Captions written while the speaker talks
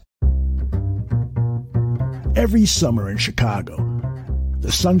Every summer in Chicago,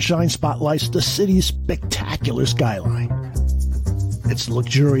 the sunshine spotlights the city's spectacular skyline. Its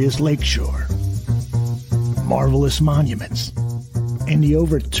luxurious lakeshore, marvelous monuments, and the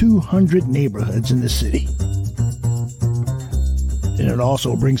over 200 neighborhoods in the city. And it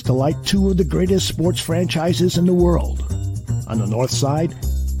also brings to light two of the greatest sports franchises in the world. On the north side,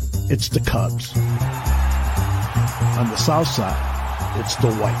 it's the Cubs. On the south side, it's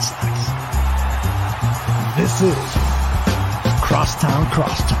the White Sox. This is Crosstown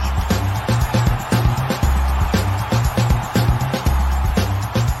Crosstalk.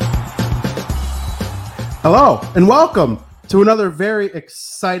 Hello and welcome to another very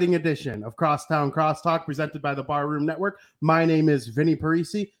exciting edition of Crosstown Crosstalk presented by the Barroom Network. My name is Vinny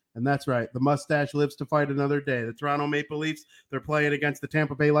Parisi, and that's right, the mustache lives to fight another day. The Toronto Maple Leafs, they're playing against the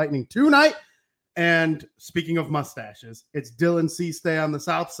Tampa Bay Lightning tonight. And speaking of mustaches, it's Dylan Ceastay on the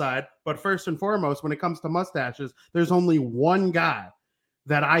south side. But first and foremost, when it comes to mustaches, there's only one guy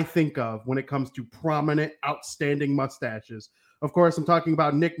that I think of when it comes to prominent, outstanding mustaches. Of course, I'm talking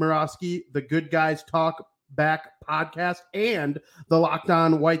about Nick Morawski, the Good Guys Talk Back podcast and the Locked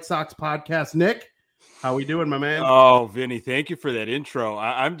On White Sox podcast. Nick, how we doing, my man? Oh, Vinny, thank you for that intro.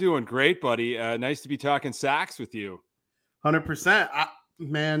 I'm doing great, buddy. Nice to be talking Sox with you. 100%.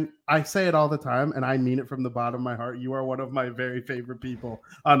 Man, I say it all the time, and I mean it from the bottom of my heart. You are one of my very favorite people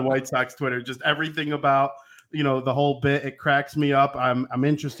on White Sox Twitter. Just everything about, the whole bit, it cracks me up. I'm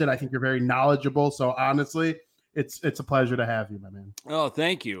interested. I think you're very knowledgeable. So honestly, it's a pleasure to have you, my man. Oh,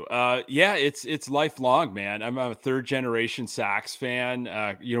 thank you. Yeah, it's lifelong, man. I'm a third generation Sox fan.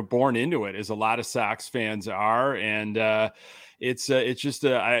 Born into it, as a lot of Sox fans are, and it's just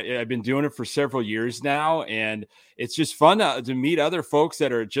I've been doing it for several years now, and it's just fun to meet other folks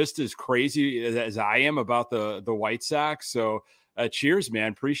that are just as crazy as I am about the White Sox. So cheers,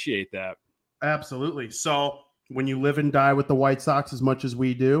 man. Appreciate that. Absolutely. So when you live and die with the White Sox as much as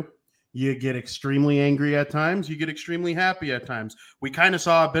we do, you get extremely angry at times. You get extremely happy at times. We kind of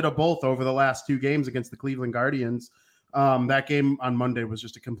saw a bit of both over the last two games against the Cleveland Guardians. That game on Monday was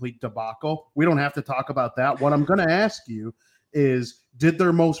just a complete debacle. We don't have to talk about that. What I'm going to ask you is, did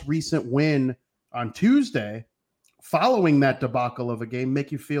their most recent win on Tuesday, following that debacle of a game,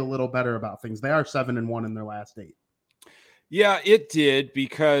 make you feel a little better about things? They are 7-1 in their last 8. Yeah, it did,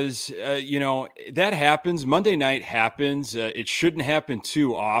 because, that happens. Monday night happens. It shouldn't happen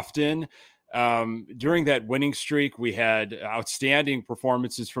too often. During that winning streak, we had outstanding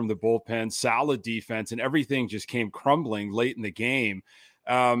performances from the bullpen, solid defense, and everything just came crumbling late in the game.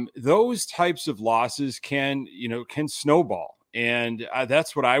 Those types of losses can snowball. And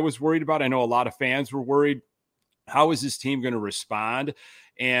that's what I was worried about. I know a lot of fans were worried. How is this team going to respond?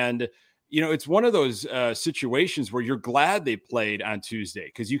 And it's one of those situations where you're glad they played on Tuesday,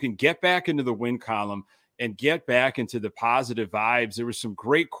 because you can get back into the win column and get back into the positive vibes. There were some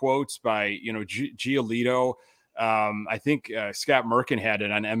great quotes by, Giolito. I think Scott Merkin had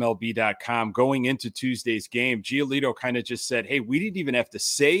it on MLB.com going into Tuesday's game. Giolito kind of just said, hey, we didn't even have to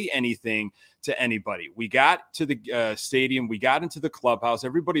say anything to anybody. We got to the stadium. We got into the clubhouse.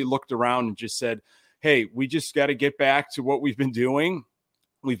 Everybody looked around and just said, hey, we just got to get back to what we've been doing.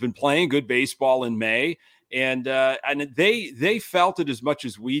 We've been playing good baseball in May, and they felt it as much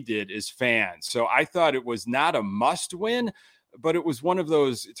as we did as fans. So I thought it was not a must win, but it was one of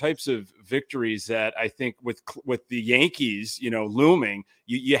those types of victories that I think with the Yankees, looming,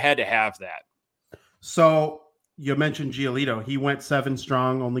 you had to have that. So you mentioned Giolito. He went 7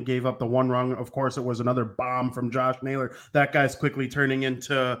 strong, only gave up the 1 run. Of course, it was another bomb from Josh Naylor. That guy's quickly turning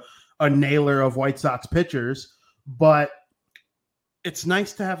into a nailer of White Sox pitchers, but it's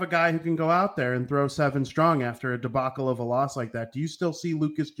nice to have a guy who can go out there and throw 7 strong after a debacle of a loss like that. Do you still see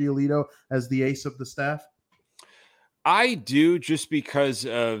Lucas Giolito as the ace of the staff? I do, just because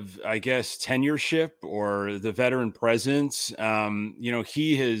of, I guess, tenureship or the veteran presence.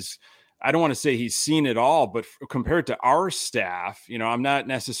 He has, I don't want to say he's seen it all, but compared to our staff, I'm not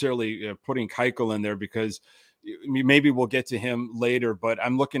necessarily putting Keuchel in there because maybe we'll get to him later, but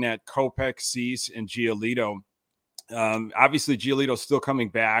I'm looking at Kopech, Cease, and Giolito. Obviously, Giolito's still coming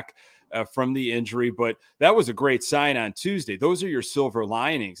back from the injury, but that was a great sign on Tuesday. Those are your silver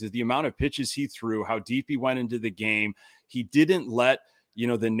linings, is the amount of pitches he threw, how deep he went into the game. He didn't let,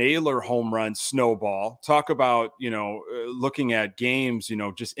 the Naylor home run snowball. Talk about, looking at games,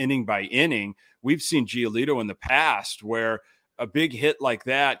 just inning by inning. We've seen Giolito in the past where a big hit like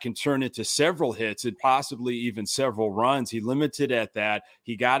that can turn into several hits and possibly even several runs. He limited at that.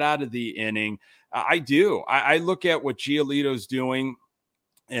 He got out of the inning. I look at what Giolito's doing.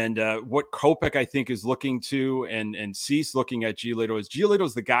 And what Kopech, I think, is looking to, and Cease looking at Giolito, is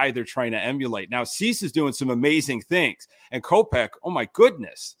Giolito's the guy they're trying to emulate. Now, Cease is doing some amazing things. And Kopech, oh my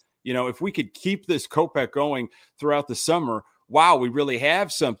goodness, if we could keep this Kopech going throughout the summer, wow, we really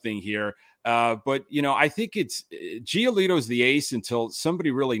have something here. But I think it's Giolito's the ace until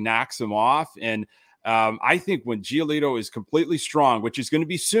somebody really knocks him off. And I think when Giolito is completely strong, which is going to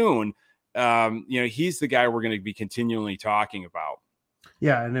be soon, he's the guy we're going to be continually talking about.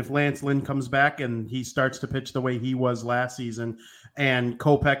 Yeah, and if Lance Lynn comes back and he starts to pitch the way he was last season, and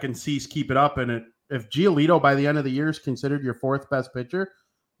Kopech and Cease keep it up, and if Giolito by the end of the year is considered your fourth best pitcher,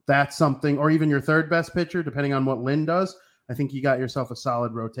 that's something, or even your third best pitcher, depending on what Lynn does, I think you got yourself a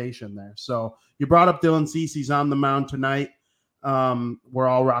solid rotation there. So you brought up Dylan Cease. He's on the mound tonight. We're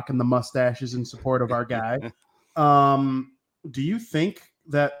all rocking the mustaches in support of our guy. Do you think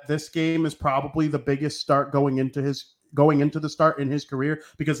that this game is probably the biggest start going into the start in his career?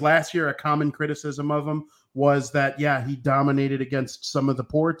 Because last year, a common criticism of him was that, yeah, he dominated against some of the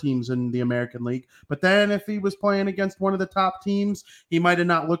poor teams in the American League. But then if he was playing against one of the top teams, he might have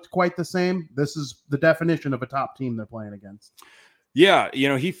not looked quite the same. This is the definition of a top team they're playing against. Yeah,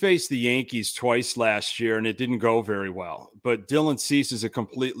 he faced the Yankees twice last year, and it didn't go very well. But Dylan Cease is a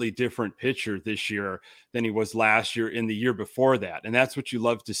completely different pitcher this year than he was last year and the year before that. And that's what you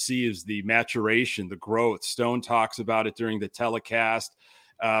love to see, is the maturation, the growth. Stone talks about it during the telecast.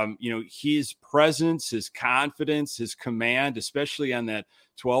 His presence, his confidence, his command, especially on that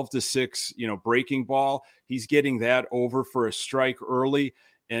 12-6, breaking ball, he's getting that over for a strike early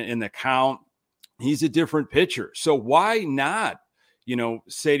in the count. He's a different pitcher. So why not,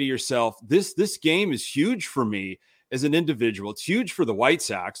 say to yourself, this game is huge for me as an individual. It's huge for the White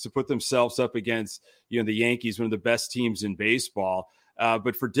Sox to put themselves up against, the Yankees, one of the best teams in baseball.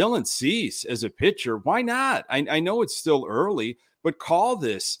 But for Dylan Cease as a pitcher, why not? I know it's still early, but call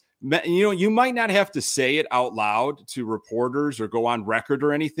this. You might not have to say it out loud to reporters or go on record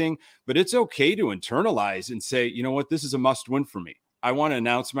or anything, but it's okay to internalize and say, you know what, this is a must win for me. I want to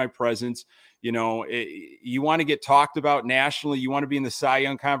announce my presence. You want to get talked about nationally. You want to be in the Cy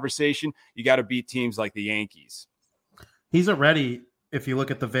Young conversation. You got to beat teams like the Yankees. He's already, if you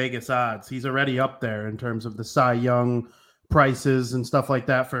look at the Vegas odds, he's already up there in terms of the Cy Young prices and stuff like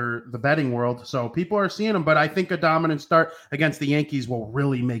that for the betting world. So people are seeing him, but I think a dominant start against the Yankees will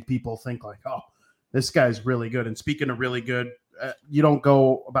really make people think like, oh, this guy's really good. And speaking of really good, you don't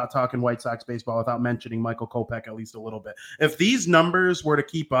go about talking White Sox baseball without mentioning Michael Kopech at least a little bit. If these numbers were to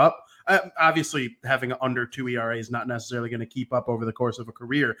keep up, obviously having an under 2 ERA is not necessarily going to keep up over the course of a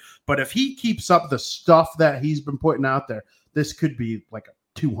career. But if he keeps up the stuff that he's been putting out there, this could be like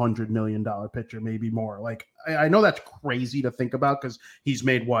a $200 million pitcher, maybe more. Like, I know that's crazy to think about because he's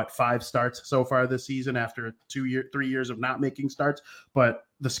made 5 starts so far this season after 3 years of not making starts. But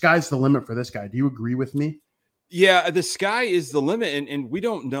the sky's the limit for this guy. Do you agree with me? Yeah, the sky is the limit, and we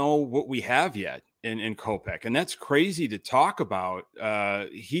don't know what we have yet in Kopech, and that's crazy to talk about.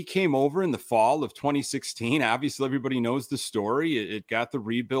 He came over in the fall of 2016. Obviously, everybody knows the story. It got the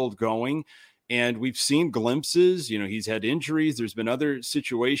rebuild going, and we've seen glimpses. He's had injuries. There's been other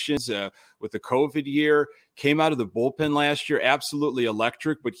situations with the COVID year. Came out of the bullpen last year, absolutely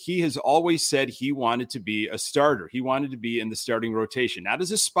electric, but he has always said he wanted to be a starter. He wanted to be in the starting rotation, not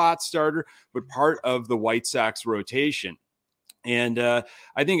as a spot starter, but part of the White Sox rotation. And I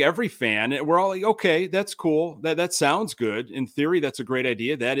think every fan, we're all like, okay, that's cool. That sounds good. In theory, that's a great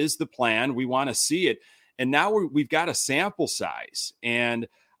idea. That is the plan. We want to see it. And now we've got a sample size. And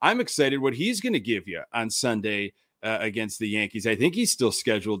I'm excited what he's going to give you on Sunday against the Yankees. I think he's still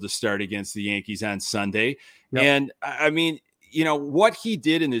scheduled to start against the Yankees on Sunday. Yep. And I mean, what he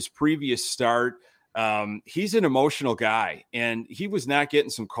did in his previous start, he's an emotional guy, and he was not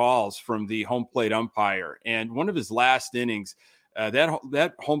getting some calls from the home plate umpire. And one of his last innings,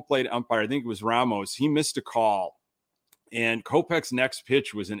 that home plate umpire, I think it was Ramos, he missed a call. And Kopech's next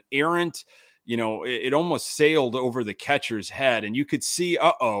pitch was an errant, it almost sailed over the catcher's head. And you could see,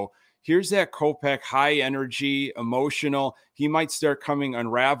 here's that Kopech, high energy, emotional. He might start coming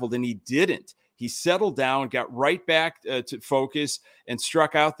unraveled, and he didn't. He settled down, got right back to focus, and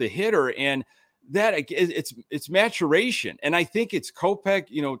struck out the hitter. And that it's maturation. And I think it's Kopech,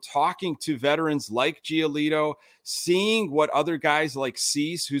 talking to veterans like Giolito, seeing what other guys like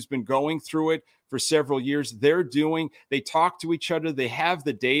Cease, who's been going through it for several years, they're doing. They talk to each other. They have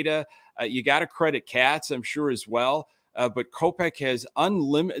the data. You got to credit Katz, I'm sure, as well. But Kopech has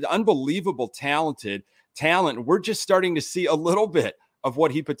unbelievable talent. We're just starting to see a little bit of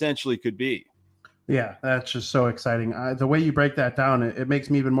what he potentially could be. Yeah, that's just so exciting. The way you break that down, it makes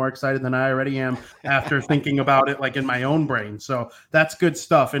me even more excited than I already am after thinking about it like in my own brain. So that's good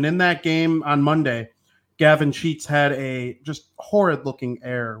stuff. And in that game on Monday, Gavin Sheets had a just horrid looking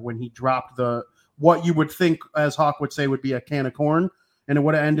error when he dropped what you would think, as Hawk would say, would be a can of corn, and it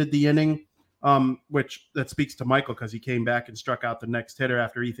would have ended the inning. Which that speaks to Michael because he came back and struck out the next hitter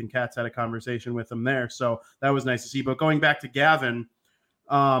after Ethan Katz had a conversation with him there. So that was nice to see. But going back to Gavin,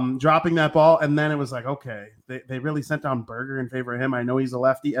 dropping that ball, and then it was like, okay, they really sent down Berger in favor of him. I know he's a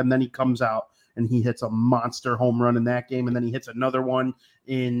lefty, and then he comes out and he hits a monster home run in that game, and then he hits another one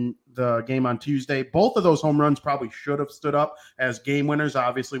in the game on Tuesday. Both of those home runs probably should have stood up as game winners.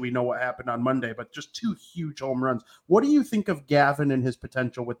 Obviously, we know what happened on Monday, but just two huge home runs. What do you think of Gavin and his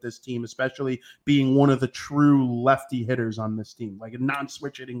potential with this team, especially being one of the true lefty hitters on this team, like a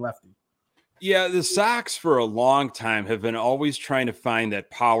non-switch hitting lefty? Yeah, the Sox for a long time have been always trying to find that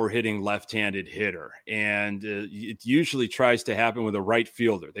power hitting left-handed hitter. And it usually tries to happen with a right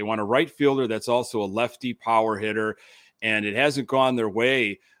fielder. They want a right fielder that's also a lefty power hitter. And it hasn't gone their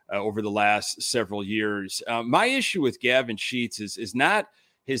way over the last several years. My issue with Gavin Sheets is not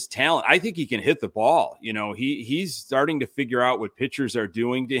his talent. I think he can hit the ball. You know, he's starting to figure out what pitchers are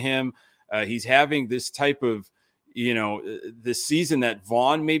doing to him. He's having this type of, the season that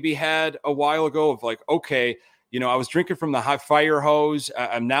Vaughn maybe had a while ago of like, okay, I was drinking from the hot fire hose.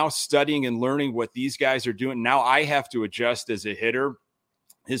 I'm now studying and learning what these guys are doing. Now I have to adjust as a hitter.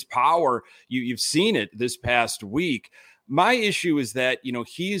 His power, you've seen it this past week. My issue is that,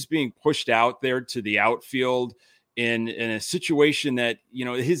 he is being pushed out there to the outfield in a situation that,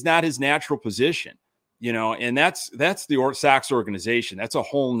 is not his natural position, and that's the Sox organization. That's a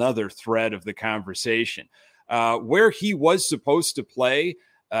whole nother thread of the conversation. Where he was supposed to play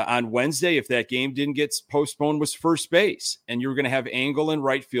on Wednesday, if that game didn't get postponed, was first base. And you were going to have Engel in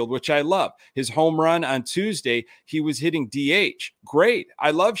right field, which I love. His home run on Tuesday, he was hitting DH. Great.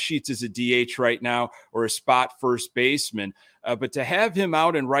 I love Sheets as a DH right now, or a spot first baseman. But to have him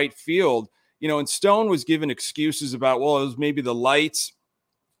out in right field, and Stone was given excuses about, well, it was maybe the lights.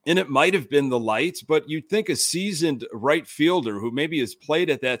 And it might have been the lights, but you'd think a seasoned right fielder who maybe has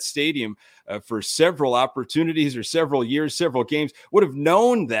played at that stadium for several opportunities or several years, several games, would have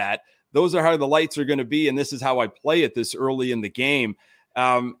known that those are how the lights are going to be, and this is how I play it this early in the game.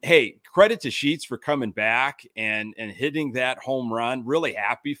 Hey, credit to Sheets for coming back and hitting that home run. Really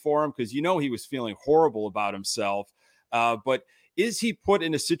happy for him because he was feeling horrible about himself. But is he put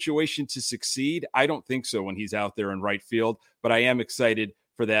in a situation to succeed? I don't think so when he's out there in right field, but I am excited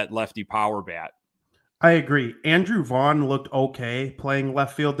for that lefty power bat. I agree. Andrew Vaughn looked okay playing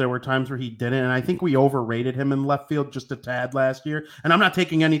left field. There were times where he didn't, and I think we overrated him in left field just a tad last year. And I'm not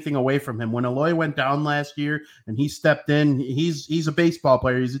taking anything away from him. When Eloy went down last year and he stepped in, he's a baseball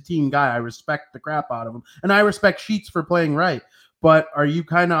player. He's a team guy. I respect the crap out of him, and I respect Sheets for playing right. But are you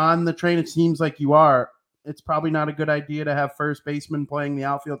kind of on the train? It seems like you are. It's probably not a good idea to have first baseman playing the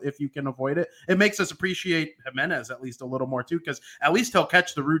outfield if you can avoid it. It makes us appreciate Jimenez at least a little more too, because at least he'll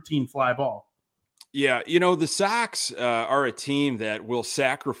catch the routine fly ball. Yeah, the Sox are a team that will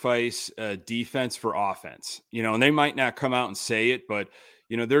sacrifice defense for offense. And they might not come out and say it, but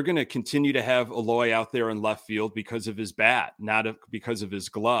they're going to continue to have Eloy out there in left field because of his bat, not because of his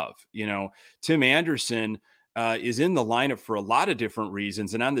glove. Tim Anderson is in the lineup for a lot of different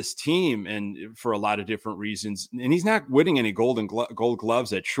reasons and on this team and for a lot of different reasons. And he's not winning any gold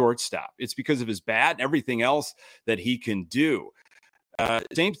gloves at shortstop. It's because of his bat and everything else that he can do.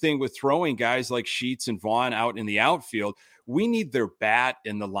 Same thing with throwing guys like Sheets and Vaughn out in the outfield. We need their bat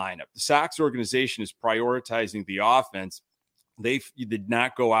in the lineup. The Sox organization is prioritizing the offense. They did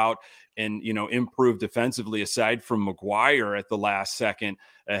not go out and, improve defensively aside from McGuire at the last second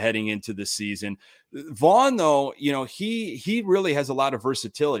heading into the season. Vaughn, though, he really has a lot of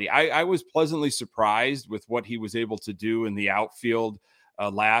versatility. I was pleasantly surprised with what he was able to do in the outfield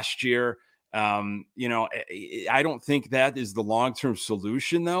last year. I don't think that is the long-term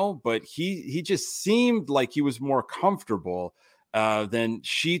solution, though, but he just seemed like he was more comfortable than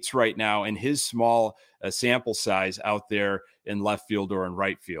Sheets right now in his small sample size out there in left field or in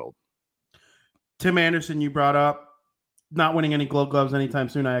right field. Tim Anderson, you brought up not winning any gold gloves anytime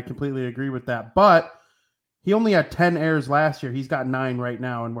soon. I completely agree with that, but he only had 10 errors last year. He's got 9 right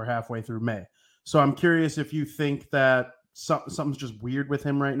now, and we're halfway through May. So I'm curious if you think that something's just weird with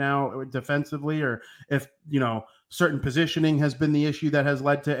him right now defensively, or if, certain positioning has been the issue that has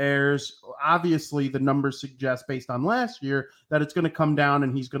led to errors. Obviously, the numbers suggest, based on last year, that it's going to come down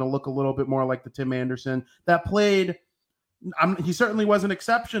and he's going to look a little bit more like the Tim Anderson that played. He certainly wasn't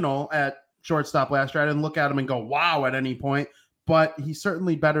exceptional at shortstop last year. I didn't look at him and go, wow, at any point. but he's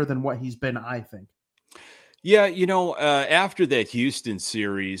certainly better than what he's been, I think. Yeah, after that Houston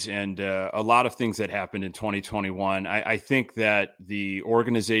series and a lot of things that happened in 2021, I think that the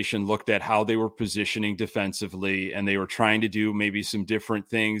organization looked at how they were positioning defensively, and they were trying to do maybe some different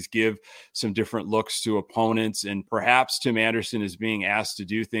things, give some different looks to opponents. And perhaps Tim Anderson is being asked to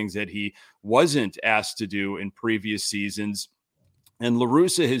do things that he wasn't asked to do in previous seasons. And La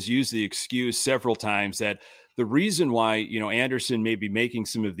Russa has used the excuse several times that the reason why, Anderson may be making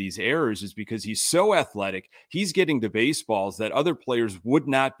some of these errors is because he's so athletic. He's getting to baseballs that other players would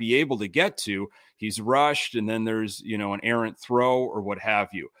not be able to get to. He's rushed, and then there's, an errant throw or what have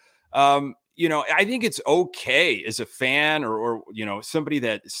you. I think it's okay as a fan or somebody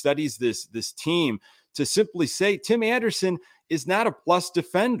that studies this team to simply say Tim Anderson is not a plus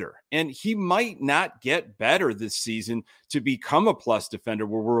defender, and he might not get better this season to become a plus defender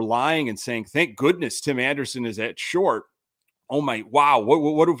where we're lying and saying, thank goodness Tim Anderson is at short. Oh my, wow.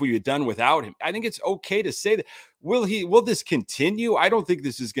 What have we done without him? I think it's okay to say that. Will this continue? I don't think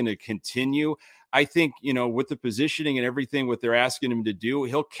this is going to continue. I think, with the positioning and everything, what they're asking him to do,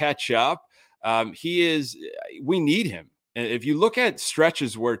 he'll catch up. We need him. If you look at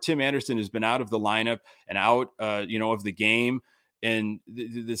stretches where Tim Anderson has been out of the lineup and out, of the game, and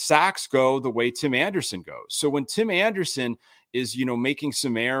the Sox go the way Tim Anderson goes. So when Tim Anderson is, making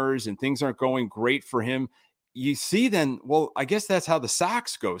some errors and things aren't going great for him, you see then, well, I guess that's how the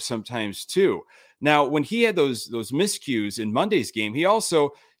Sox go sometimes too. Now, when he had those miscues in Monday's game, he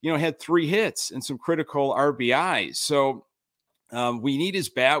also, had 3 hits and some critical RBIs. So we need his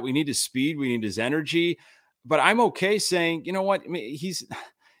bat, we need his speed, we need his energy. But I'm okay saying, you know what? I mean, he's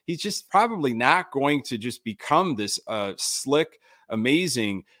just probably not going to just become this slick,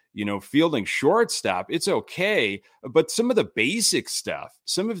 amazing, fielding shortstop. It's okay. But some of the basic stuff,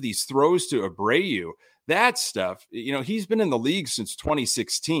 some of these throws to Abreu, that stuff, he's been in the league since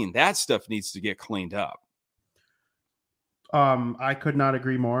 2016. That stuff needs to get cleaned up. I could not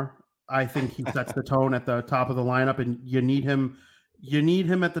agree more. I think he sets the tone at the top of the lineup, and you need him. You need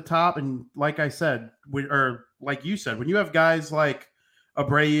him at the top. And like I said, like you said, when you have guys like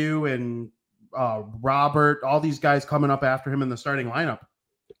Abreu and Robert, all these guys coming up after him in the starting lineup,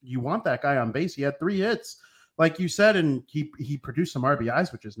 you want that guy on base. He had 3 hits, like you said, and he produced some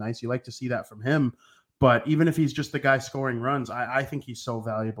RBIs, which is nice. You like to see that from him. But even if he's just the guy scoring runs, I think he's so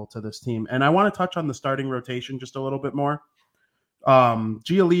valuable to this team. And I want to touch on the starting rotation just a little bit more.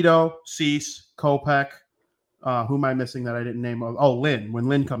 Giolito, Cease, Kopech. Who am I missing that I didn't name? Oh, Lynn, when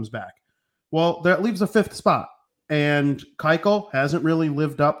Lynn comes back. Well, that leaves a 5th spot. And Keuchel hasn't really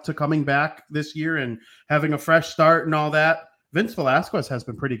lived up to coming back this year and having a fresh start and all that. Vince Velasquez has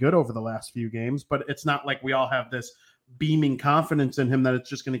been pretty good over the last few games, but it's not like we all have this beaming confidence in him that it's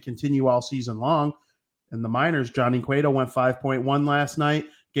just going to continue all season long. In the minors, Johnny Cueto went 5.1 last night,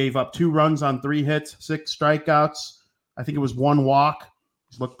 gave up 2 runs on 3 hits, 6 strikeouts. I think it was 1 walk.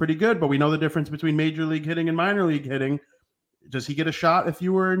 He's looked pretty good, but we know the difference between major league hitting and minor league hitting. Does he get a shot if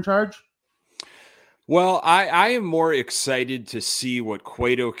you were in charge? Well, I am more excited to see what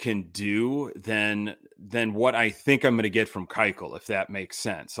Cueto can do than what I think I'm going to get from Keuchel, if that makes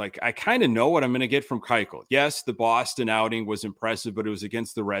sense. Like, I kind of know what I'm going to get from Keuchel. Yes, the Boston outing was impressive, but it was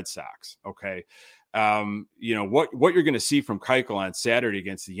against the Red Sox. Okay. What you're going to see from Keuchel on Saturday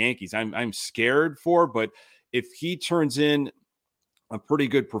against the Yankees, I'm scared for, but if he turns in a pretty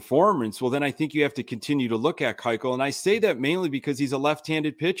good performance, well, then I think you have to continue to look at Keuchel. And I say that mainly because he's a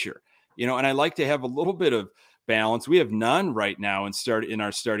left-handed pitcher, and I like to have a little bit of balance. We have none right now in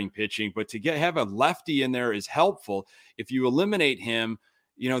our starting pitching, but to have a lefty in there is helpful. If you eliminate him,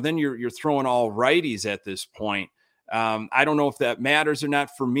 then you're throwing all righties at this point. I don't know if that matters or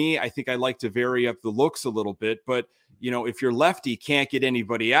not. For me, I think I like to vary up the looks a little bit, but if your lefty can't get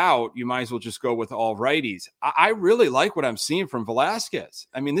anybody out, you might as well just go with all righties. I really like what I'm seeing from Velasquez.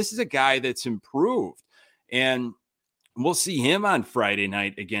 I mean, this is a guy that's improved, and we'll see him on Friday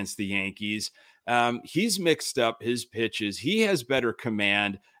night against the Yankees. He's mixed up his pitches. He has better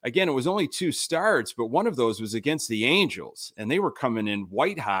command. Again, it was only 2 starts, but one of those was against the Angels, and they were coming in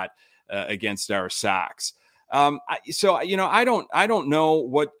white hot against our Sox. I don't know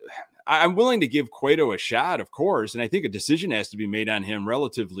what. I'm willing to give Cueto a shot, of course, and I think a decision has to be made on him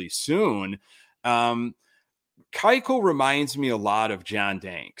relatively soon. Keuchel reminds me a lot of John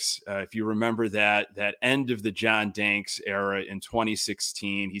Danks. If you remember that end of the John Danks era in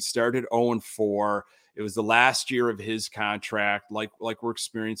 2016, he started 0-4. It was the last year of his contract, like we're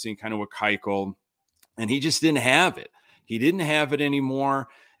experiencing kind of with Keuchel, and he just didn't have it. He didn't have it anymore.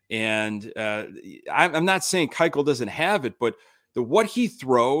 And I'm not saying Keuchel doesn't have it, but what he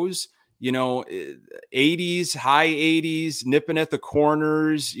throws, 80s, high 80s, nipping at the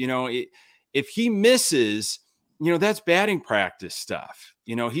corners. If he misses, that's batting practice stuff.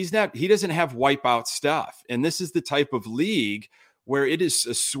 He doesn't have wipeout stuff. And this is the type of league where it is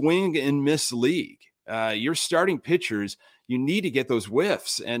a swing and miss league. Your starting pitchers, you need to get those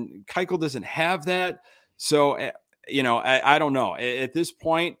whiffs, and Keuchel doesn't have that. So, I don't know. At this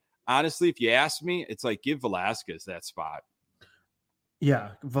point, honestly, if you ask me, it's like give Velasquez that spot.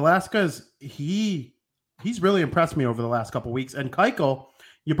 Yeah, Velasquez, he's really impressed me over the last couple of weeks. And Keuchel,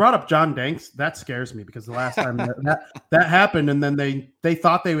 you brought up John Danks. That scares me because the last time that happened, and then they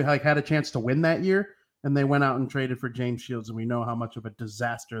thought they had a chance to win that year, and they went out and traded for James Shields, and we know how much of a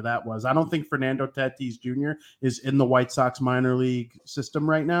disaster that was. I don't think Fernando Tatis Jr. is in the White Sox minor league system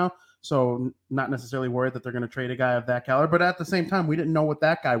right now, so not necessarily worried that they're going to trade a guy of that caliber. But at the same time, we didn't know what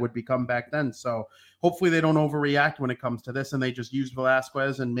that guy would become back then. So hopefully they don't overreact when it comes to this, and they just use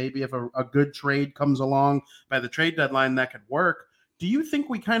Velasquez, and maybe if a good trade comes along by the trade deadline, that could work. Do you think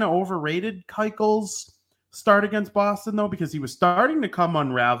we kind of overrated Keuchel's start against Boston, though? Because he was starting to come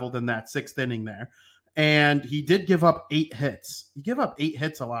unraveled in that 6th inning there. And he did give up 8 hits. You give up 8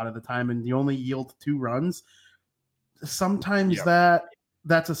 hits a lot of the time, and you only yield 2 runs. Sometimes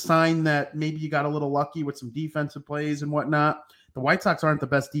that's a sign that maybe you got a little lucky with some defensive plays and whatnot. The White Sox aren't the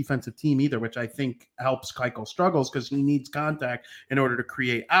best defensive team either, which I think helps Keuchel struggles because he needs contact in order to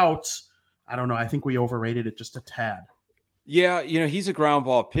create outs. I don't know. I think we overrated it just a tad. Yeah, he's a ground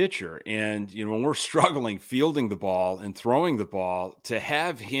ball pitcher. And, when we're struggling fielding the ball and throwing the ball, to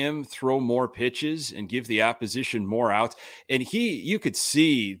have him throw more pitches and give the opposition more outs. And you could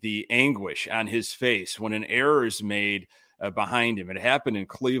see the anguish on his face when an error is made behind him. It happened in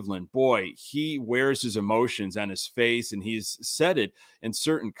Cleveland. Boy, he wears his emotions on his face, and he's said it in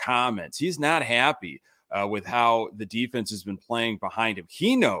certain comments. He's not happy with how the defense has been playing behind him.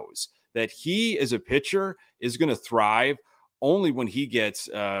 He knows that he, as a pitcher, is going to thrive only when he gets,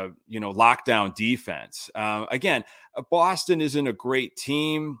 lockdown defense. Again, Boston isn't a great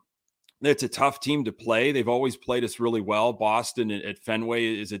team. It's a tough team to play. They've always played us really well. Boston at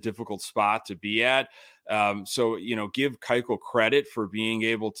Fenway is a difficult spot to be at. So, give Keuchel credit for being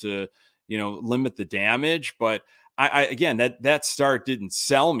able to, limit the damage. But again, that start didn't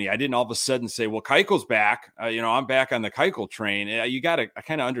sell me. I didn't all of a sudden say, well, Keuchel's back. I'm back on the Keuchel train. You got to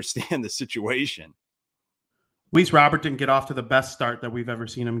kind of understand the situation. Luis Robert didn't get off to the best start that we've ever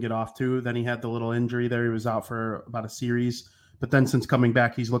seen him get off to. Then he had the little injury there. He was out for about a series. But then since coming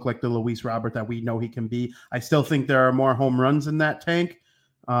back, he's looked like the Luis Robert that we know he can be. I still think there are more home runs in that tank.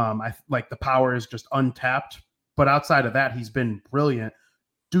 I like the power is just untapped. But outside of that, he's been brilliant.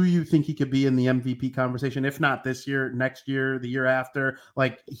 Do you think he could be in the MVP conversation? If not this year, next year, the year after?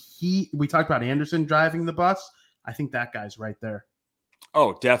 We talked about Anderson driving the bus. I think that guy's right there.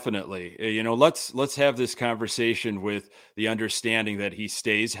 Oh, definitely. Let's have this conversation with the understanding that he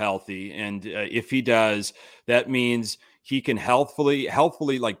stays healthy. And if he does, that means he can healthfully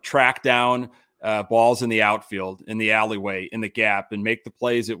track down balls in the outfield, in the alleyway, in the gap, and make the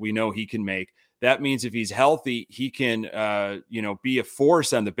plays that we know he can make. That means if he's healthy, he can, be a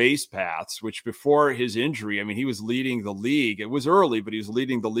force on the base paths, which before his injury, he was leading the league. It was early, but he was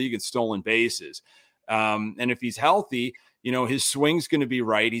leading the league in stolen bases. And if he's healthy, his swing's going to be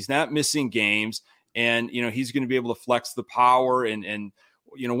right. He's not missing games, and, he's going to be able to flex the power. And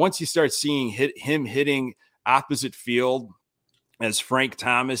once you start seeing him hitting opposite field, as Frank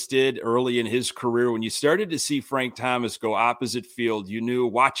Thomas did early in his career, when you started to see Frank Thomas go opposite field, you knew,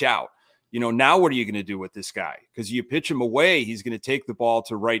 watch out. Now what are you going to do with this guy? Because you pitch him away, he's going to take the ball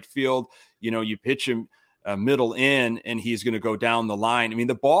to right field. You pitch him middle in, and he's going to go down the line.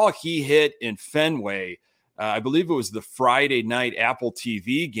 The ball he hit in Fenway, I believe it was the Friday night Apple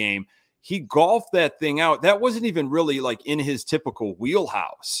TV game, he golfed that thing out. That wasn't even really in his typical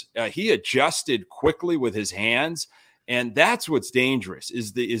wheelhouse. He adjusted quickly with his hands, and that's what's dangerous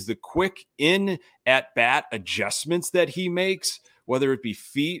is the quick in at bat adjustments that he makes, whether it be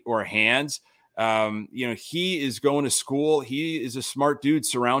feet or hands. He is going to school. He is a smart dude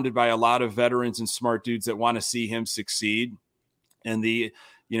surrounded by a lot of veterans and smart dudes that want to see him succeed. And the,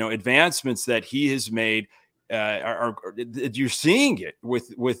 advancements that he has made you're seeing it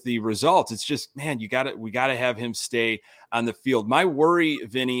with the results. It's just, man, we got to have him stay on the field. My worry,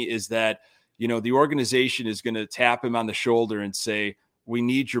 Vinny, is that, the organization is going to tap him on the shoulder and say, we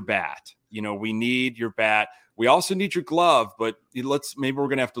need your bat. We need your bat. We also need your glove, but maybe we're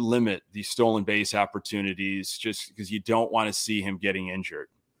going to have to limit these stolen base opportunities just because you don't want to see him getting injured.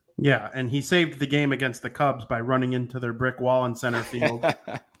 Yeah, and he saved the game against the Cubs by running into their brick wall in center field.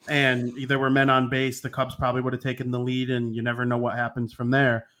 And there were men on base. The Cubs probably would have taken the lead, and you never know what happens from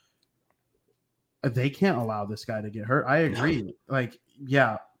there. they can't allow this guy to get hurt. I agree. Like,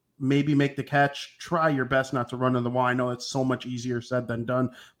 yeah, maybe make the catch, try your best not to run in the wall. I know it's so much easier said than done,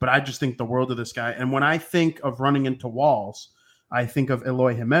 but I just think the world of this guy. And when I think of running into walls, I think of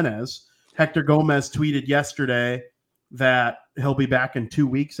Eloy Jimenez. Hector Gomez tweeted yesterday that he'll be back in 2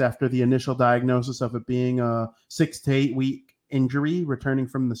 weeks after the initial diagnosis of it being a 6 to 8 week injury, returning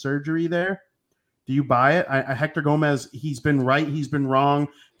from the surgery there. Do you buy it? Hector Gomez, he's been right, he's been wrong.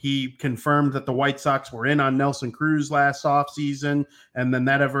 He confirmed that the White Sox were in on Nelson Cruz last offseason, and then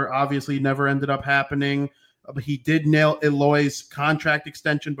that obviously never ended up happening. But he did nail Eloy's contract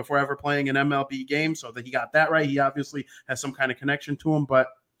extension before ever playing an MLB game, so that he got that right. He obviously has some kind of connection to him, but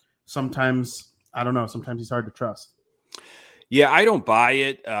sometimes, I don't know, sometimes he's hard to trust. Yeah, I don't buy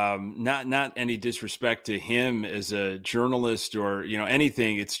it. Not any disrespect to him as a journalist or,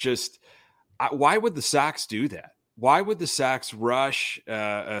 anything. It's just, why would the Sox do that? Why would the Sox rush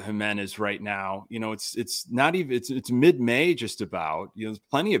Jimenez right now? It's not even, it's mid-May just about. There's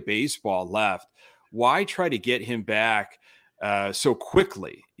plenty of baseball left. Why try to get him back so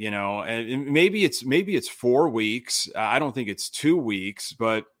quickly? And maybe it's 4 weeks. I don't think it's 2 weeks,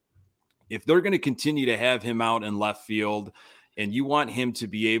 but if they're going to continue to have him out in left field and you want him to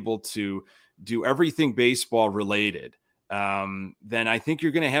be able to do everything baseball related, then I think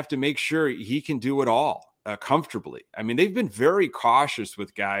you're going to have to make sure he can do it all comfortably. I mean, they've been very cautious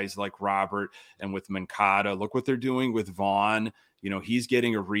with guys like Robert and with Moncada. Look what they're doing with Vaughn. He's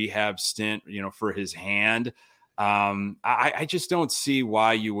getting a rehab stint, for his hand. I just don't see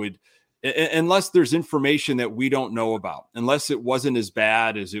why you would, unless there's information that we don't know about, unless it wasn't as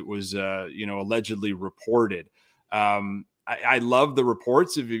bad as it was, allegedly reported. I love the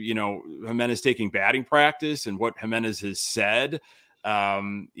reports of, Jimenez taking batting practice and what Jimenez has said.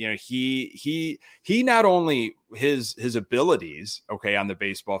 He not only his abilities, okay, on the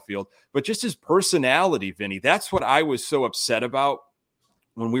baseball field, but just his personality, Vinny. That's what I was so upset about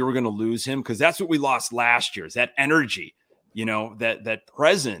when we were going to lose him, because that's what we lost last year, is that energy. That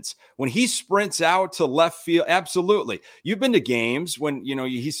presence when he sprints out to left field. Absolutely. You've been to games when,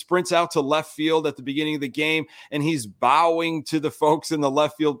 he sprints out to left field at the beginning of the game and he's bowing to the folks in the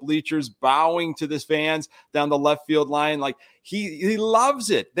left field bleachers, bowing to the fans down the left field line. Like he loves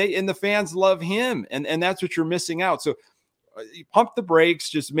it. And the fans love him. And that's what you're missing out. So pump the brakes,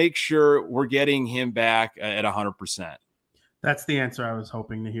 just make sure we're getting him back at 100%. That's the answer I was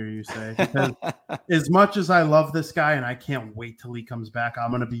hoping to hear you say. Because as much as I love this guy and I can't wait till he comes back, I'm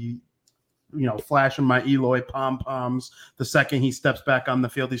going to be, flashing my Eloy pom-poms the second he steps back on the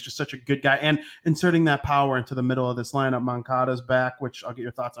field. He's just such a good guy. And inserting that power into the middle of this lineup, Moncada's back, which I'll get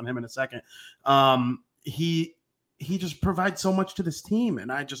your thoughts on him in a second. He just provides so much to this team,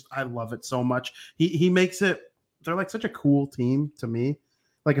 and I love it so much. He makes it, they're like such a cool team to me.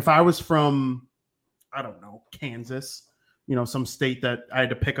 Like if I was from, I don't know, Kansas, some state that I had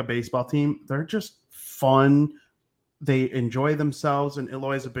to pick a baseball team, they're just fun. They enjoy themselves, and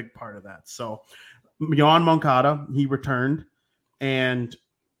Eloy is a big part of that. So Yoan Moncada, he returned, and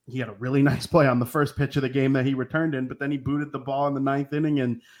he had a really nice play on the first pitch of the game that he returned in, but then he booted the ball in the 9th inning,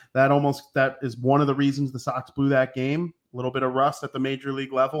 and that is one of the reasons the Sox blew that game. A little bit of rust at the major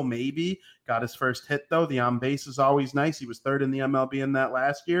league level, maybe. Got his first hit, though. The on base is always nice. He was 3rd in the MLB in that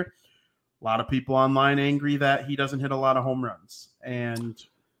last year. A lot of people online angry that he doesn't hit a lot of home runs. And,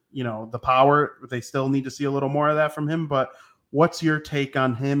 the power, they still need to see a little more of that from him. But what's your take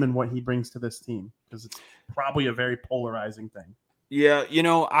on him and what he brings to this team? Because it's probably a very polarizing thing. Yeah,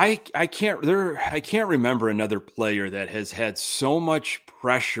 I can't remember another player that has had so much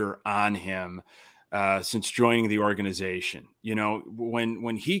pressure on him since joining the organization.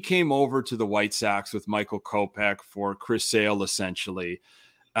 When he came over to the White Sox with Michael Kopech for Chris Sale, essentially,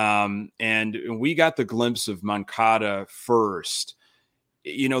 and we got the glimpse of Moncada first.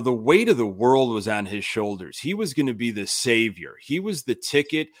 The weight of the world was on his shoulders. He was going to be the savior. He was the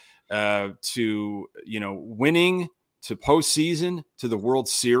ticket to winning, to postseason, to the World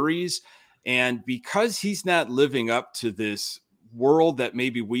Series. And because he's not living up to this world that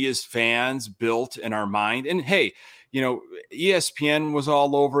maybe we as fans built in our mind, and hey, ESPN was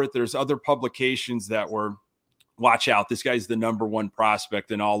all over it. There's other publications that were, watch out, this guy's the number one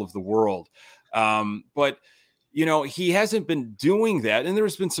prospect in all of the world. But he hasn't been doing that. And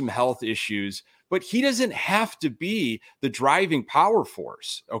there's been some health issues, but he doesn't have to be the driving power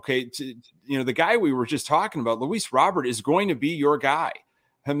force. Okay. The guy we were just talking about, Luis Robert, is going to be your guy.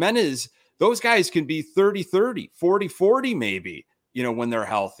 Jimenez, those guys can be 30-30, 40-40 maybe, when they're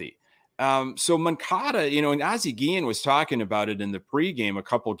healthy. So Moncada, and Ozzie Guillen was talking about it in the pregame a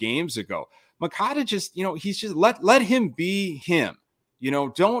couple games ago. Moncada just, he's just let him be him.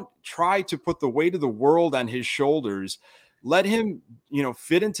 Don't try to put the weight of the world on his shoulders. Let him,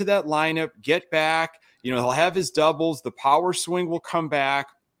 fit into that lineup, get back. He'll have his doubles. The power swing will come back.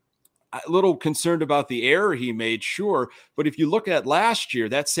 A little concerned about the error he made, sure. But if you look at last year,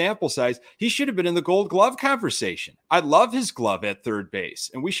 that sample size, he should have been in the Gold Glove conversation. I love his glove at third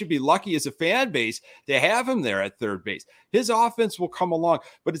base, and we should be lucky as a fan base to have him there at third base. His offense will come along,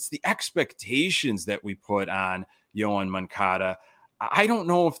 but it's the expectations that we put on Yoan Moncada. I don't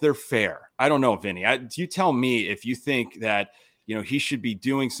know if they're fair. I don't know, Vinny. You tell me if you think that, he should be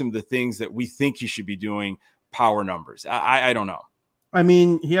doing some of the things that we think he should be doing, power numbers. I don't know. I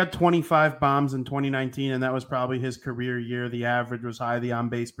mean, he had 25 bombs in 2019, and that was probably his career year. The average was high. The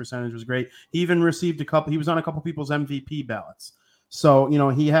on-base percentage was great. He even received he was on a couple people's MVP ballots. So,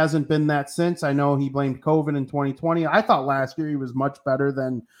 he hasn't been that since. I know he blamed COVID in 2020. I thought last year he was much better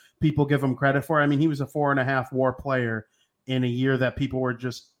than people give him credit for. I mean, he was a 4.5 WAR player in a year that people were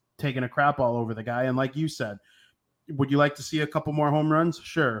just taking a crap all over the guy. And like you said, would you like to see a couple more home runs?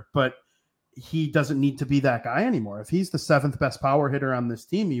 Sure. But he doesn't need to be that guy anymore. If he's the 7th best power hitter on this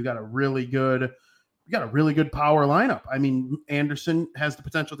team, you got a really good power lineup. I mean, Anderson has the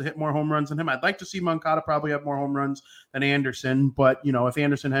potential to hit more home runs than him. I'd like to see Moncada probably have more home runs than Anderson, but if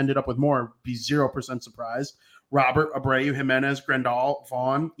Anderson ended up with more, be 0% surprised. Robert, Abreu, Jimenez, Grandal,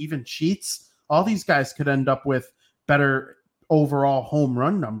 Vaughn, even Sheets, all these guys could end up with better overall home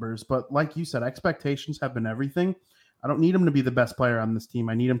run numbers. But like you said, expectations have been everything. I don't need him to be the best player on this team.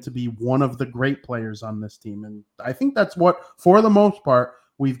 I need him to be one of the great players on this team. And I think that's what, for the most part,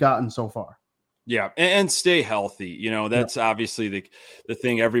 we've gotten so far. Yeah. And stay healthy. That's obviously the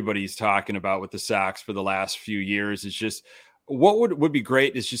thing everybody's talking about with the Sox for the last few years. Is just what would be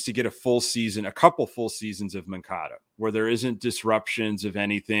great is just to get a couple full seasons of Moncada where there isn't disruptions of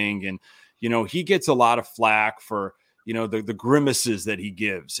anything. And, he gets a lot of flack for, the grimaces that he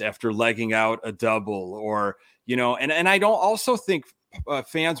gives after legging out a double or, and I don't also think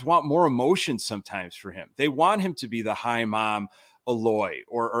fans want more emotion sometimes for him. They want him to be the high mom Eloy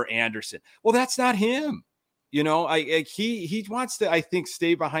or Anderson. Well, that's not him. He wants to, I think,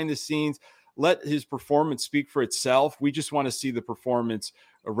 stay behind the scenes, let his performance speak for itself. We just want to see the performance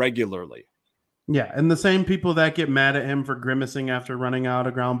regularly. Yeah, and the same people that get mad at him for grimacing after running out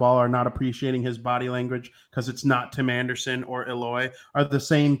a ground ball or not appreciating his body language because it's not Tim Anderson or Eloy are the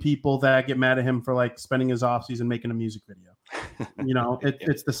same people that get mad at him for spending his offseason making a music video.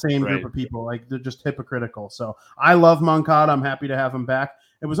 It's the same group of people. They're just hypocritical. So I love Moncada. I'm happy to have him back.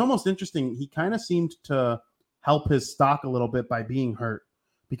 It was almost interesting. He kind of seemed to help his stock a little bit by being hurt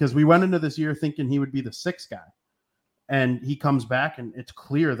because we went into this year thinking he would be the 6th guy. And he comes back, and it's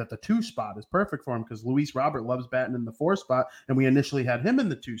clear that the 2 spot is perfect for him because Luis Robert loves batting in the 4 spot, and we initially had him in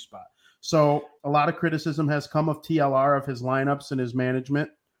the 2 spot. So a lot of criticism has come of TLR, of his lineups and his management.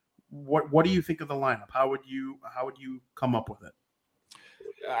 What do you think of the lineup? How would you come up with it?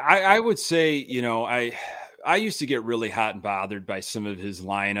 I would say, I used to get really hot and bothered by some of his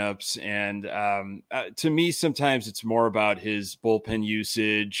lineups. And to me, sometimes it's more about his bullpen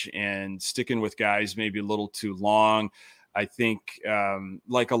usage and sticking with guys maybe a little too long. I think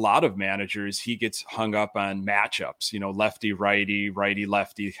like a lot of managers, he gets hung up on matchups, lefty, righty,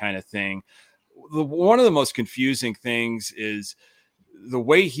 lefty kind of thing. One of the most confusing things is the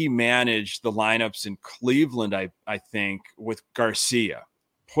way he managed the lineups in Cleveland, I think, with Garcia.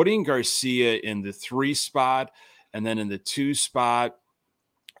 Putting Garcia in the 3 spot and then in the 2 spot,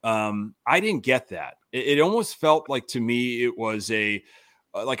 I didn't get that. It almost felt like to me it was a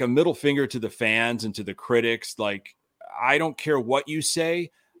middle finger to the fans and to the critics. Like, I don't care what you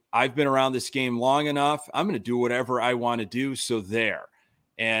say. I've been around this game long enough. I'm going to do whatever I want to do. So there.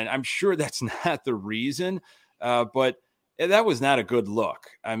 And I'm sure that's not the reason, but that was not a good look.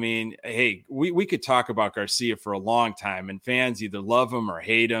 I mean, hey, we could talk about Garcia for a long time, and fans either love him or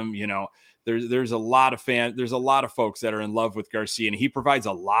hate him. There's a lot of folks that are in love with Garcia, and he provides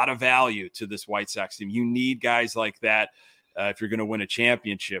a lot of value to this White Sox team. You need guys like that if you're going to win a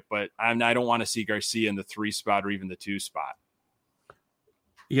championship. But I don't want to see Garcia in the 3 spot or even the 2 spot.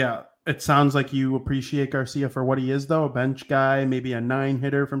 Yeah, it sounds like you appreciate Garcia for what he is, though, a bench guy, maybe a 9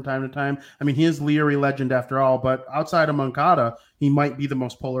 hitter from time to time. I mean, he is Leary legend after all, but outside of Moncada, he might be the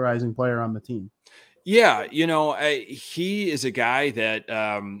most polarizing player on the team. Yeah, he is a guy that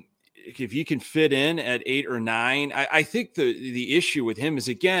if you can fit in at 8 or 9, I think the issue with him is,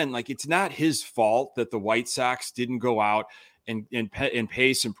 again, like, it's not his fault that the White Sox didn't go out and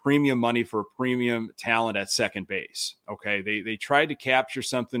pay some premium money for premium talent at second base. Okay. They tried to capture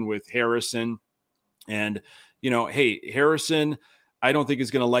something with Harrison, and, hey, Harrison, I don't think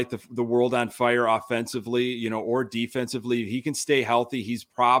is going to light the world on fire offensively, or defensively. He can stay healthy. He's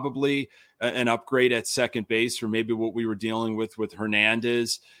probably an upgrade at second base for maybe what we were dealing with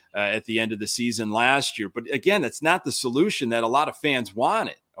Hernandez at the end of the season last year. But again, that's not the solution that a lot of fans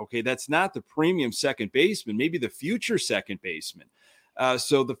wanted. Okay, that's not the premium second baseman, maybe the future second baseman.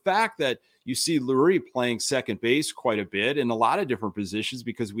 So the fact that you see Lurie playing second base quite a bit in a lot of different positions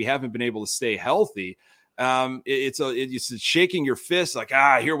because we haven't been able to stay healthy, it's shaking your fist like,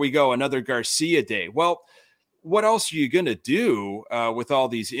 here we go, another Garcia day. Well, what else are you going to do with all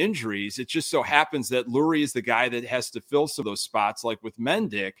these injuries? It just so happens that Lurie is the guy that has to fill some of those spots, like with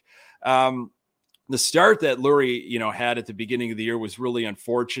Mendick. The start that Lurie, had at the beginning of the year was really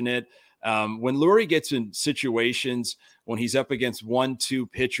unfortunate. When Lurie gets in situations when he's up against 1-2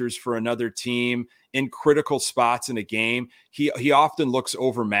 pitchers for another team in critical spots in a game, he often looks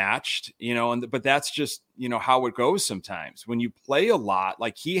overmatched, but that's just, how it goes sometimes. When you play a lot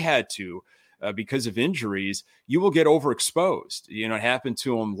like he had to because of injuries, you will get overexposed. It happened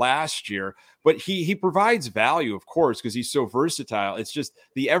to him last year, but he provides value, of course, because he's so versatile. It's just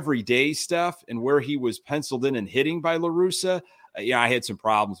the everyday stuff and where he was penciled in and hitting by La Russa. I had some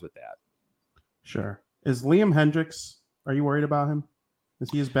problems with that. Sure. Is Liam Hendriks, are you worried about him?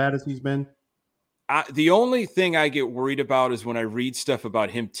 Is he as bad as he's been? The only thing I get worried about is when I read stuff about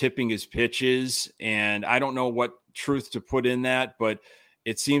him tipping his pitches, and I don't know what truth to put in that, but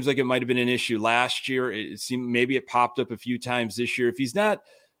it seems like it might have been an issue last year. It seemed maybe it popped up a few times this year. If he's not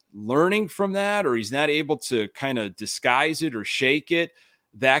learning from that, or he's not able to kind of disguise it or shake it,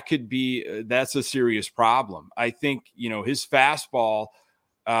 that could be, that's a serious problem. I think, his fastball,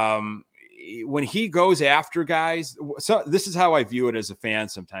 when he goes after guys, so this is how I view it as a fan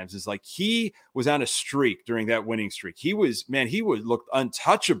sometimes, is like he was on a streak during that winning streak. He looked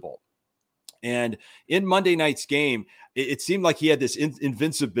untouchable. And in Monday night's game, it seemed like he had this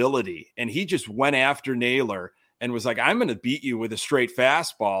invincibility, and he just went after Naylor and was like, I'm going to beat you with a straight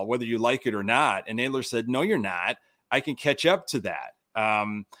fastball, whether you like it or not. And Naylor said, no, you're not. I can catch up to that.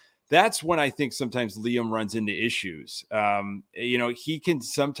 That's when I think sometimes Liam runs into issues. He can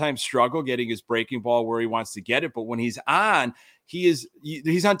sometimes struggle getting his breaking ball where he wants to get it, but when he's on, he's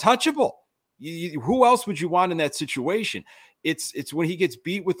untouchable. Who else would you want in that situation? It's when he gets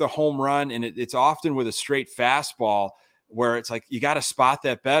beat with the home run, and it's often with a straight fastball where it's like, you got to spot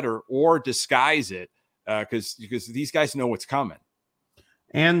that better or disguise it because these guys know what's coming.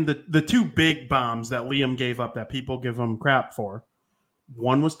 And the two big bombs that Liam gave up that people give him crap for,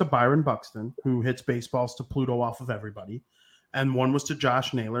 one was to Byron Buxton, who hits baseballs to Pluto off of everybody, and one was to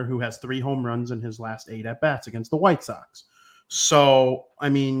Josh Naylor, who has 3 home runs in his last 8 at-bats against the White Sox. So, I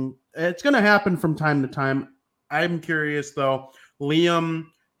mean, it's going to happen from time to time. I'm curious, though. Liam,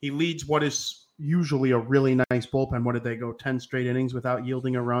 he leads what is usually a really nice bullpen. What did they go, 10 straight innings without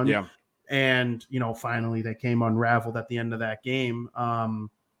yielding a run? Yeah. And, finally they came unraveled at the end of that game.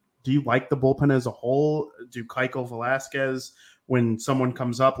 Do you like the bullpen as a whole? Do Keuchel, Velasquez, when someone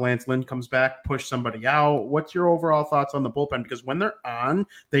comes up, Lance Lynn comes back, push somebody out? What's your overall thoughts on the bullpen? Because when they're on,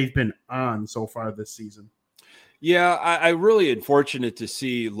 they've been on so far this season. Yeah, I really unfortunate to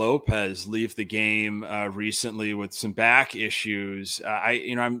see Lopez leave the game recently with some back issues.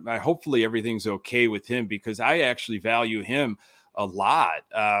 I hopefully everything's okay with him because I actually value him a lot.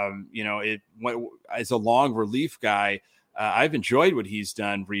 As a long relief guy, I've enjoyed what he's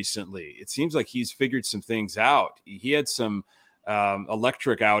done recently. It seems like he's figured some things out. He had some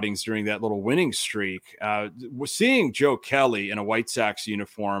electric outings during that little winning streak. Seeing Joe Kelly in a White Sox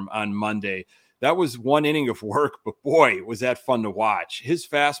uniform on Monday, that was one inning of work, but boy, was that fun to watch. His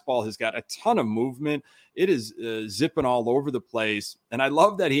fastball has got a ton of movement. It is zipping all over the place. And I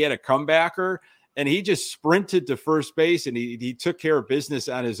love that he had a comebacker and he just sprinted to first base and he took care of business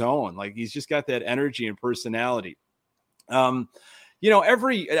on his own. Like he's just got that energy and personality. I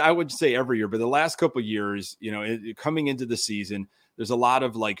would say every year, but the last couple of years, coming into the season, there's a lot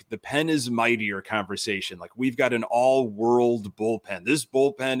of like the pen is mightier conversation. Like we've got an all-world bullpen. This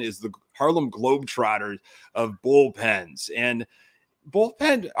bullpen is the Harlem Globetrotters of bullpens, and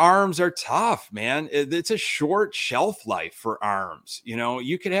bullpen arms are tough, man. It's a short shelf life for arms.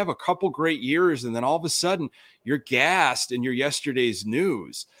 You could have a couple great years and then all of a sudden you're gassed in your yesterday's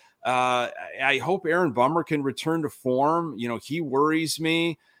news. I hope Aaron Bummer can return to form. He worries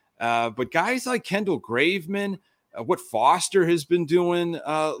me. But guys like Kendall Graveman, what Foster has been doing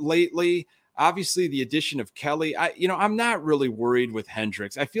lately, obviously the addition of Kelly, I'm not really worried with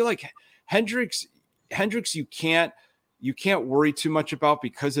Hendriks. I feel like Hendriks you can't worry too much about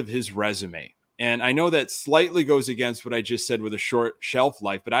because of his resume. And I know that slightly goes against what I just said with a short shelf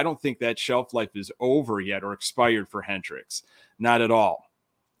life, but I don't think that shelf life is over yet or expired for Hendricks. Not at all.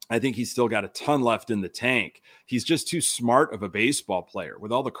 I think he's still got a ton left in the tank. He's just too smart of a baseball player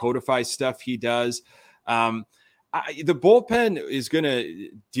with all the codify stuff he does. The bullpen is going to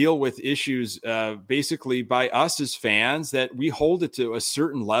deal with issues basically by us as fans, that we hold it to a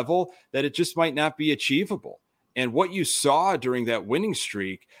certain level that it just might not be achievable. And what you saw during that winning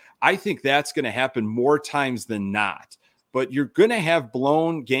streak, I think that's going to happen more times than not. But you're going to have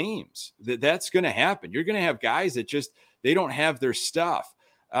blown games. That's going to happen. You're going to have guys that just, they don't have their stuff.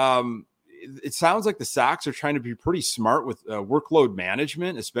 It sounds like the Sox are trying to be pretty smart with workload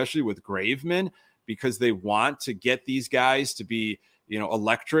management, especially with Graveman, because they want to get these guys to be,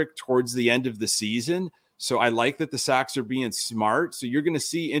 electric towards the end of the season. So I like that the Sox are being smart. So you're going to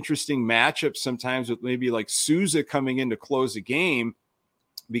see interesting matchups sometimes with maybe like Souza coming in to close a game,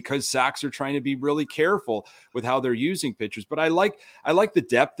 because Sox are trying to be really careful with how they're using pitchers. But I like the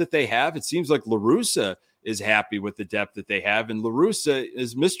depth that they have. It seems like La Russa is happy with the depth that they have, and La Russa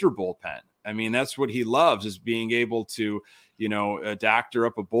is Mr. Bullpen. I mean, that's what he loves, is being able to, doctor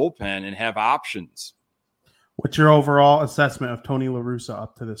up a bullpen and have options. What's your overall assessment of Tony La Russa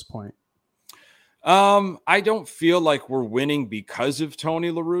up to this point? I don't feel like we're winning because of Tony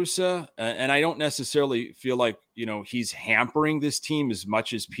La Russa, and I don't necessarily feel like, he's hampering this team as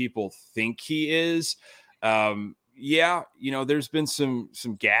much as people think he is. There's been some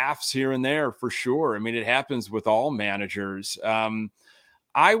gaffes here and there for sure. I mean, it happens with all managers.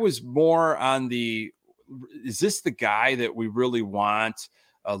 I was more on is this the guy that we really want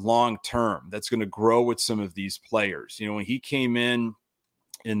long term that's going to grow with some of these players? When he came in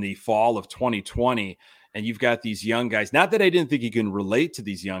the fall of 2020, and you've got these young guys, not that I didn't think he can relate to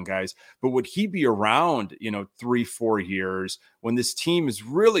these young guys, but would he be around, 3-4 years when this team is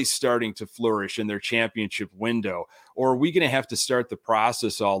really starting to flourish in their championship window? Or are we going to have to start the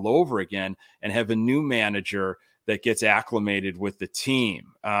process all over again and have a new manager that gets acclimated with the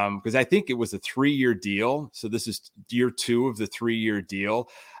team? Because I think it was a 3-year deal. So this is year 2 of the 3-year deal.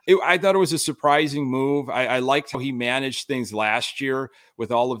 I thought it was a surprising move. I liked how he managed things last year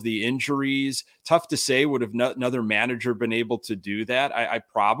with all of the injuries. Tough to say, would have another manager been able to do that? I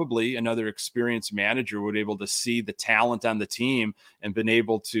probably, another experienced manager, would be able to see the talent on the team and been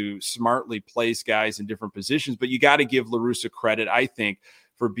able to smartly place guys in different positions. But you got to give La Russa credit, I think,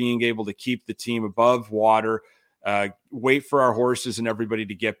 for being able to keep the team above water, wait for our horses and everybody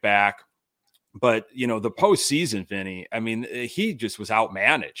to get back. But, the postseason, Vinny, I mean, he just was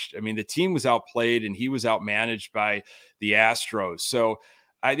outmanaged. I mean, the team was outplayed and he was outmanaged by the Astros. So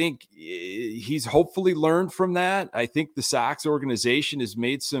I think he's hopefully learned from that. I think the Sox organization has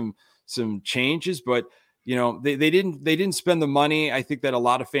made some changes, but, they didn't spend the money. I think that a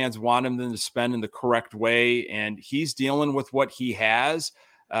lot of fans want him to spend in the correct way, and he's dealing with what he has.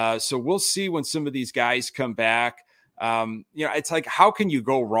 So we'll see when some of these guys come back. It's like, how can you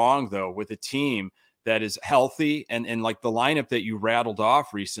go wrong though with a team that is healthy and like the lineup that you rattled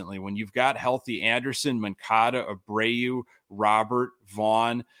off recently, when you've got healthy Anderson, Moncada, Abreu, Robert,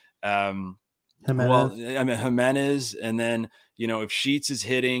 Vaughn, Jimenez, and then, if Sheets is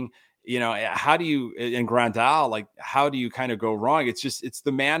hitting, how do you, and Grandal, like, how do you kind of go wrong? It's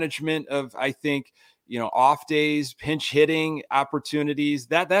the management of, I think, off days, pinch hitting opportunities,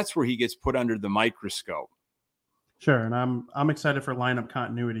 that's where he gets put under the microscope. Sure, and I'm excited for lineup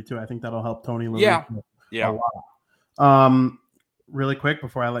continuity too. I think that'll help Tony La Russa a lot. Really quick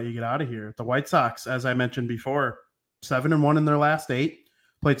before I let you get out of here, the White Sox, as I mentioned before, 7-1 in their last 8.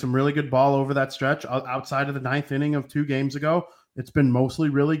 Played some really good ball over that stretch. Outside of the 9th inning of 2 games ago, it's been mostly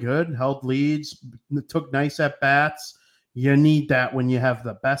really good. Held leads, took nice at bats. You need that when you have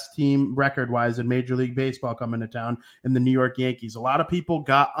the best team record-wise in Major League Baseball coming to town in the New York Yankees. A lot of people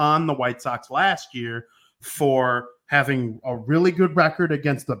got on the White Sox last year for having a really good record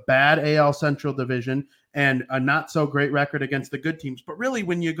against the bad AL Central division and a not so great record against the good teams. But really,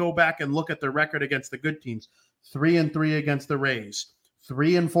 when you go back and look at the record against the good teams, 3-3 against the Rays,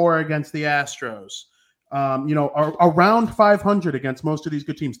 3-4 against the Astros, around 500 against most of these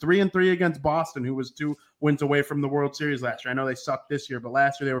good teams, 3-3 against Boston, who was 2 wins away from the World Series last year. I know they sucked this year, but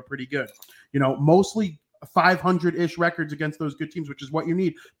last year they were pretty good. Mostly 500-ish records against those good teams, which is what you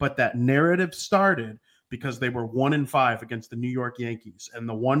need. But that narrative started because they were 1-5 against the New York Yankees. And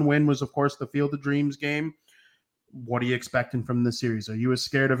the one win was, of course, the Field of Dreams game. What are you expecting from this series? Are you as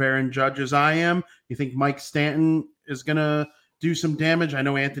scared of Aaron Judge as I am? You think Mike Stanton is going to do some damage? I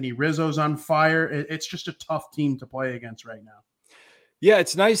know Anthony Rizzo's on fire. It's just a tough team to play against right now. Yeah,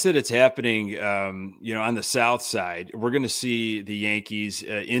 it's nice that it's happening, on the South side. We're going to see the Yankees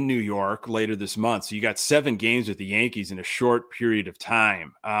in New York later this month. So you got 7 games with the Yankees in a short period of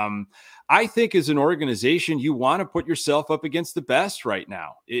time. I think as an organization, you want to put yourself up against the best right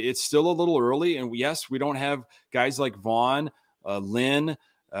now. It's still a little early. And yes, we don't have guys like Vaughn, Lynn,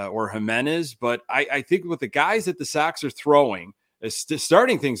 or Jimenez. But I think with the guys that the Sox are throwing,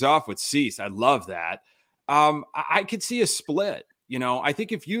 starting things off with Cease, I love that. I could see a split. I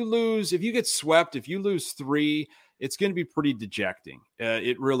think if you get swept, if you lose 3, it's going to be pretty dejecting.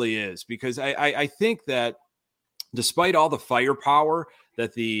 It really is, because I think that despite all the firepower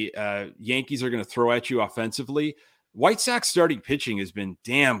that the Yankees are going to throw at you offensively, White Sox starting pitching has been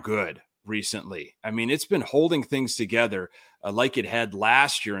damn good recently. I mean, it's been holding things together like it had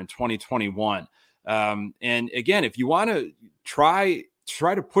last year in 2021. And again, if you want to try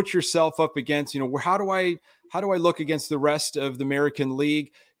to put yourself up against, how do I look against the rest of the American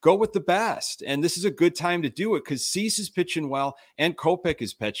League? Go with the best. And this is a good time to do it because Cease is pitching well and Kopech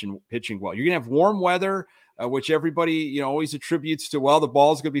is pitching well. You're going to have warm weather, which everybody, always attributes to, well, the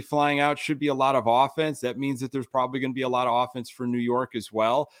ball's going to be flying out, should be a lot of offense. That means that there's probably going to be a lot of offense for New York as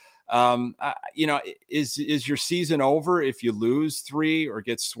well. Is your season over if you lose 3 or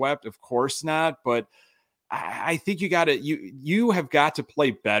get swept? Of course not. But I think you have got to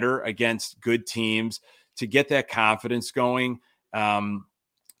play better against good teams to get that confidence going.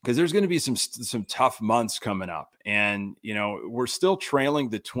 Because there's going to be some tough months coming up, and we're still trailing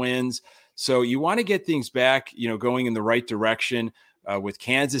the Twins, so you want to get things back, going in the right direction. With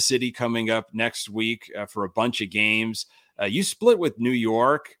Kansas City coming up next week for a bunch of games, you split with New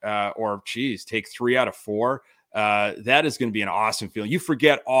York, take 3 out of 4. That is going to be an awesome feeling. You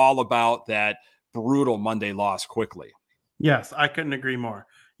forget all about that brutal Monday loss quickly. Yes, I couldn't agree more.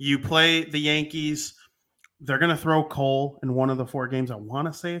 You play the Yankees. They're going to throw Cole in one of the 4 games. I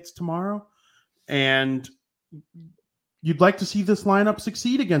want to say it's tomorrow. And you'd like to see this lineup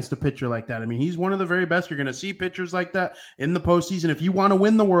succeed against a pitcher like that. I mean, he's one of the very best. You're going to see pitchers like that in the postseason. If you want to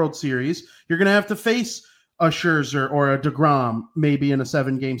win the World Series, you're going to have to face a Scherzer or a DeGrom maybe in a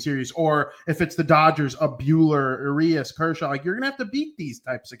 7-game series. Or if it's the Dodgers, a Buehler, Urias, Kershaw. Like, you're going to have to beat these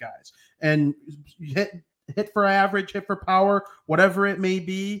types of guys. And hit for average, hit for power, whatever it may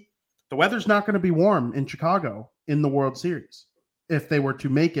be. The weather's not going to be warm in Chicago in the World Series if they were to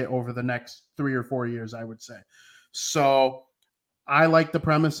make it over the next 3 or 4 years, I would say. So I like the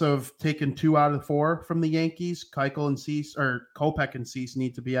premise of taking 2 out of 4 from the Yankees. Keuchel and Cease, or Kopech and Cease,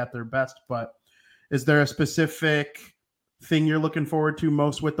 need to be at their best. But is there a specific thing you're looking forward to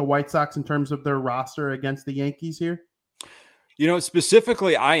most with the White Sox in terms of their roster against the Yankees here?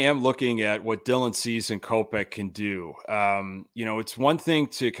 Specifically, I am looking at what Dylan Cease and Kopech can do. It's one thing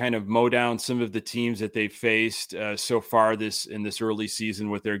to kind of mow down some of the teams that they've faced so far in this early season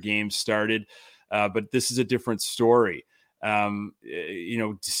with their games started, but this is a different story.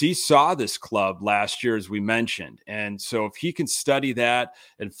 Cease saw this club last year, as we mentioned, and so if he can study that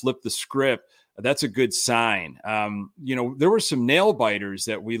and flip the script, that's a good sign. There were some nail biters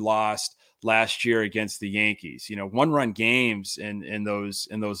that we lost last year against the Yankees, 1-run games in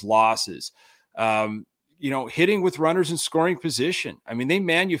those losses, hitting with runners in scoring position. I mean, they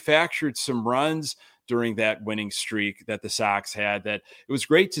manufactured some runs during that winning streak that the Sox had that it was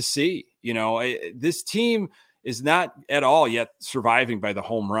great to see. This team is not at all yet surviving by the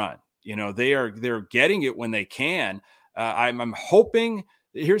home run. They're getting it when they can. I'm hoping,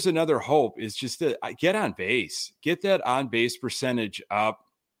 here's another hope, is just to get on base, get that on base percentage up.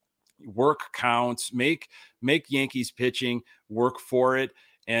 Work counts, make Yankees pitching work for it,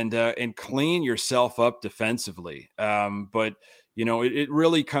 and clean yourself up defensively. But it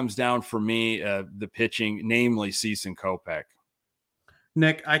really comes down for me, the pitching, namely Cease and Kopech.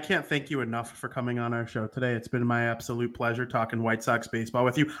 Nick, I can't thank you enough for coming on our show today. It's been my absolute pleasure talking White Sox baseball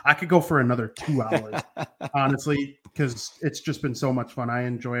with you. I could go for another 2 hours, honestly, because it's just been so much fun. I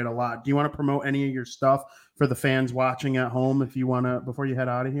enjoy it a lot. Do you want to promote any of your stuff for the fans watching at home if you want to, before you head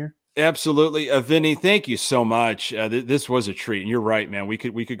out of here? Absolutely. Vinny, thank you so much. This was a treat. And you're right, man. We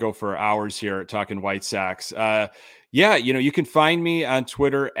could go for hours here talking White Sox. You can find me on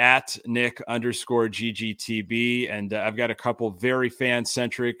Twitter at Nick_GGTB. And I've got a couple very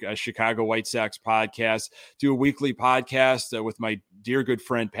fan-centric Chicago White Sox podcasts. Do a weekly podcast with my dear good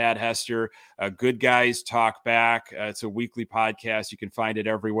friend Pat Hester. Good Guys Talk Back. It's a weekly podcast. You can find it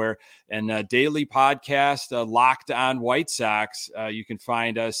everywhere. And daily podcast, Locked On White Sox. You can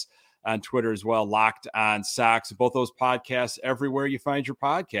find us on Twitter as well, Locked On Sox. Both those podcasts everywhere you find your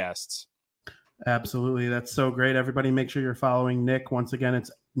podcasts. Absolutely. That's so great. Everybody make sure you're following Nick. Once again,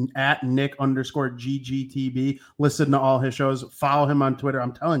 it's at Nick_GGTB. Listen to all his shows. Follow him on Twitter.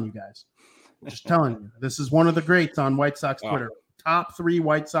 I'm telling you guys. Just telling you. This is one of the greats on White Sox Twitter. Top 3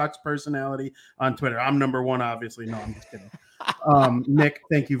 White Sox personality on Twitter. I'm number 1, obviously. No, I'm just kidding. Nick,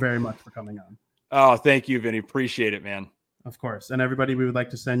 thank you very much for coming on. Oh, thank you, Vinny. Appreciate it, man. Of course. And everybody, we would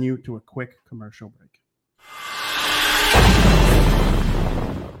like to send you to a quick commercial break.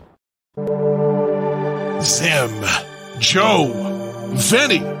 Zim, Joe,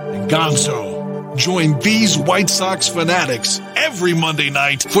 Vinny, and Gonzo. Join these White Sox fanatics every Monday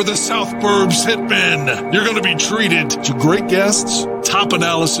night for the South Burbs Hitmen. You're going to be treated to great guests, top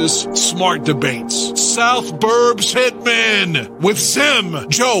analysis, smart debates. South Burbs Hitmen with Zim,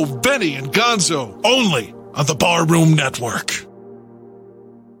 Joe, Vinny, and Gonzo. Only on the Barroom Network.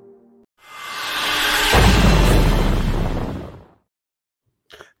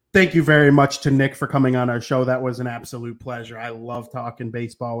 Thank you very much to Nick for coming on our show. That was an absolute pleasure. I love talking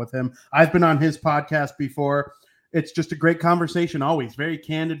baseball with him. I've been on his podcast before. It's just a great conversation always. Very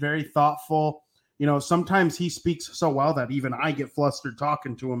candid, very thoughtful. You know, sometimes he speaks so well that even I get flustered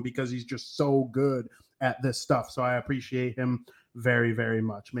talking to him because he's just so good at this stuff. So I appreciate him very, very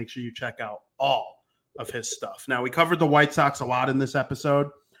much. Make sure you check out all of his stuff. Now, we covered the White Sox a lot in this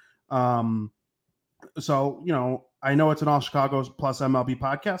episode. So, you know, I know it's an All Chicago plus MLB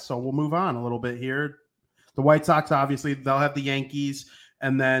podcast, so we'll move on a little bit here. The White Sox, obviously, they'll have the Yankees,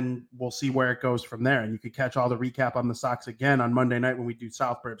 and then we'll see where it goes from there. And you could catch all the recap on the Sox again on Monday night when we do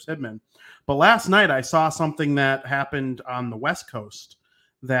South Burbs Hitmen. But last night I saw something that happened on the West Coast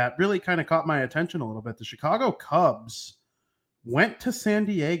that really kind of caught my attention a little bit. The Chicago Cubs went to San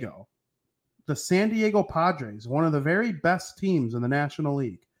Diego. The San Diego Padres, one of the very best teams in the National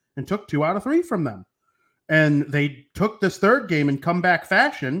League, and took 2 out of 3 from them. And they took this third game in comeback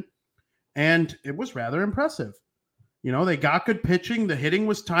fashion, and it was rather impressive. You know, they got good pitching. The hitting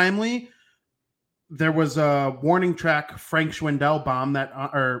was timely. There was a warning track Frank Schwindel bomb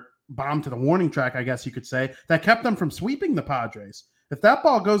or bomb to the warning track, I guess you could say, that kept them from sweeping the Padres. If that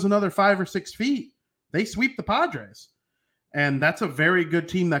ball goes another 5 or 6 feet, they sweep the Padres. And that's a very good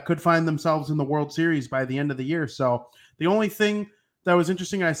team that could find themselves in the World Series by the end of the year. So the only thing that was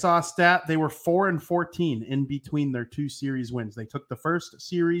interesting, I saw a stat, they were 4-14 in between their 2 series wins. They took the first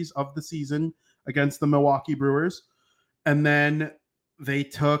series of the season against the Milwaukee Brewers, and then they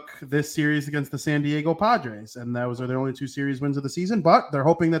took this series against the San Diego Padres, and those are their only 2 series wins of the season, but they're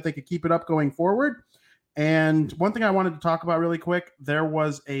hoping that they could keep it up going forward. And one thing I wanted to talk about really quick, there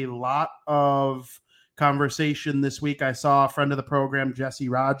was a lot of conversation this week. I saw a friend of the program, Jesse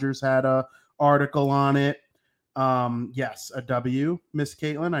Rogers, had an article on it. Yes, a W, Miss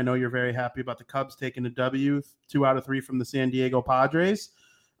Caitlin. I know you're very happy about the Cubs taking a W, 2 out of 3 from the San Diego Padres.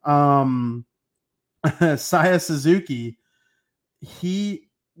 Seiya Suzuki, he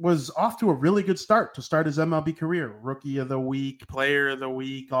was off to a really good start to start his MLB career. Rookie of the week, player of the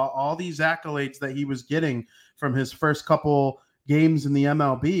week, all these accolades that he was getting from his first couple games in the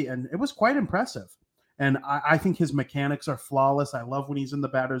MLB, and it was quite impressive. And I think his mechanics are flawless. I love when he's in the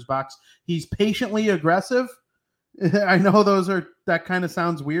batter's box. He's patiently aggressive. I know that kind of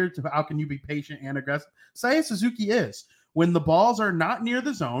sounds weird. How can you be patient and aggressive? Seiya Suzuki is. When the balls are not near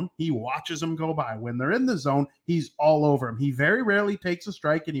the zone, he watches them go by. When they're in the zone, he's all over them. He very rarely takes a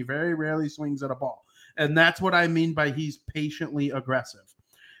strike, and he very rarely swings at a ball. And that's what I mean by he's patiently aggressive.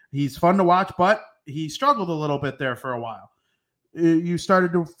 He's fun to watch, but he struggled a little bit there for a while. You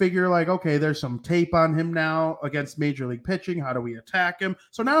started to figure like, okay, there's some tape on him now against Major League pitching. How do we attack him?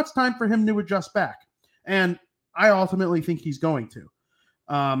 So now it's time for him to adjust back. And I ultimately think he's going to.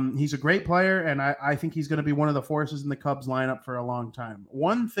 He's a great player, and I think he's going to be one of the forces in the Cubs lineup for a long time.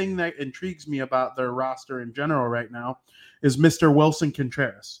 One thing that intrigues me about their roster in general right now is Mr. Wilson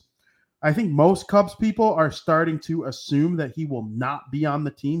Contreras. I think most Cubs people are starting to assume that he will not be on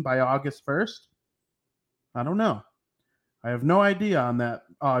the team by August 1st. I don't know. I have no idea on that.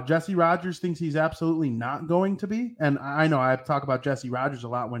 Jesse Rogers thinks he's absolutely not going to be. And I know I talk about Jesse Rogers a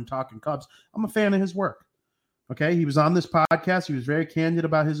lot when talking Cubs. I'm a fan of his work. Okay, he was on this podcast. He was very candid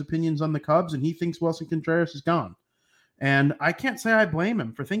about his opinions on the Cubs, and he thinks Wilson Contreras is gone. And I can't say I blame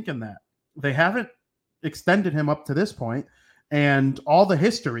him for thinking that. They haven't extended him up to this point, and all the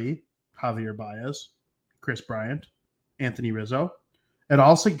history, Javier Baez, Chris Bryant, Anthony Rizzo, it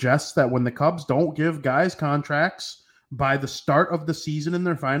all suggests that when the Cubs don't give guys contracts by the start of the season in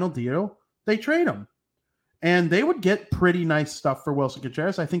their final deal, they trade them. And they would get pretty nice stuff for Wilson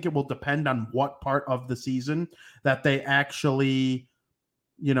Contreras. I think it will depend on what part of the season that they actually,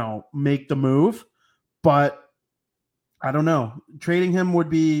 make the move. But I don't know. Trading him would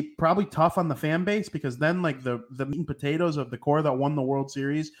be probably tough on the fan base because then like the meat and potatoes of the core that won the World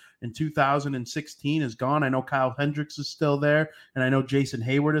Series in 2016 is gone. I know Kyle Hendricks is still there, and I know Jason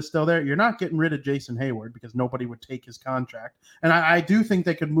Hayward is still there. You're not getting rid of Jason Hayward because nobody would take his contract. And I do think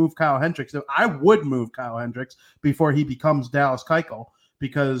they could move Kyle Hendricks. I would move Kyle Hendricks before he becomes Dallas Keuchel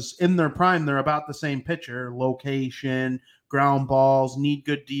because in their prime, they're about the same pitcher, location, ground balls, need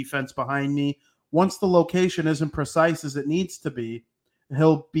good defense behind me. Once the location isn't precise as it needs to be,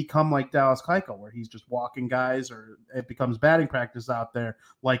 he'll become like Dallas Keuchel, where he's just walking guys, or it becomes batting practice out there,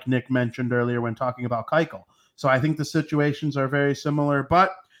 like Nick mentioned earlier when talking about Keuchel. So I think the situations are very similar,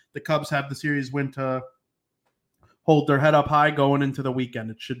 but the Cubs have the series win to hold their head up high going into the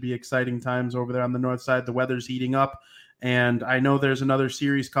weekend. It should be exciting times over there on the north side. The weather's heating up, and I know there's another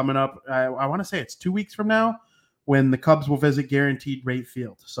series coming up. I want to say it's 2 weeks from now when the Cubs will visit Guaranteed Rate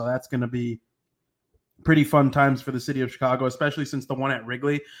Field. So that's going to be pretty fun times for the city of Chicago, especially since the one at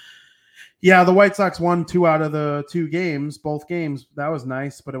Wrigley. Yeah, the White Sox won 2 out of the 2 games, both games. That was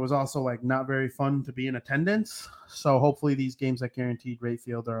nice, but it was also like not very fun to be in attendance. So hopefully these games at Guaranteed Rate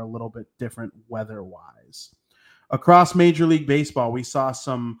Field are a little bit different weather-wise. Across Major League Baseball, we saw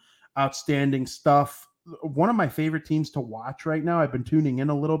some outstanding stuff. One of my favorite teams to watch right now, I've been tuning in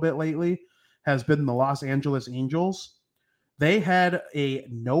a little bit lately, has been the Los Angeles Angels. They had a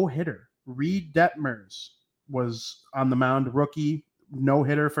no-hitter. Reed Detmers was on the mound, rookie,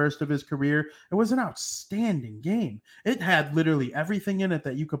 no-hitter, first of his career. It was an outstanding game. It had literally everything in it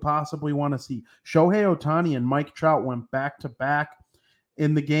that you could possibly want to see. Shohei Ohtani and Mike Trout went back-to-back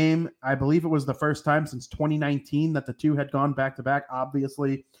in the game. I believe it was the first time since 2019 that the two had gone back-to-back.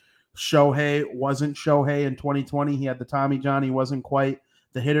 Obviously, Shohei wasn't Shohei in 2020. He had the Tommy John. He wasn't quite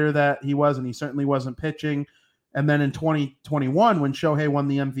the hitter that he was, and he certainly wasn't pitching. And then in 2021, when Shohei won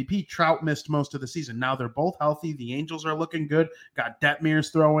the MVP, Trout missed most of the season. Now they're both healthy. The Angels are looking good. Got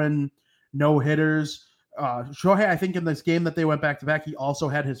Detmers throwing no-hitters. Shohei, I think in this game that they went back-to-back, he also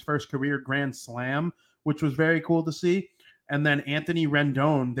had his first career grand slam, which was very cool to see. And then Anthony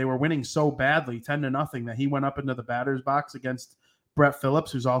Rendon, they were winning so badly, 10-0, that he went up into the batter's box against Brett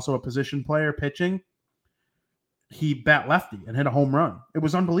Phillips, who's also a position player pitching. He bat lefty and hit a home run. It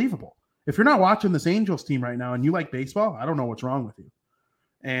was unbelievable. If you're not watching this Angels team right now and you like baseball, I don't know what's wrong with you.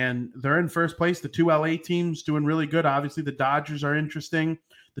 And they're in first place. The 2 LA teams doing really good. Obviously, the Dodgers are interesting.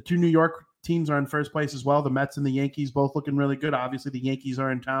 The 2 New York teams are in first place as well. The Mets and the Yankees both looking really good. Obviously, the Yankees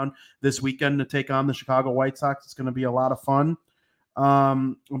are in town this weekend to take on the Chicago White Sox. It's going to be a lot of fun.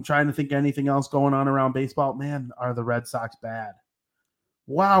 I'm trying to think anything else going on around baseball. Man, are the Red Sox bad?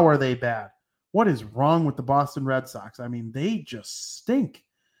 Wow, are they bad? What is wrong with the Boston Red Sox? I mean, they just stink.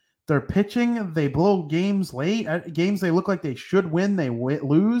 They're pitching. They blow games late. Games they look like they should win, they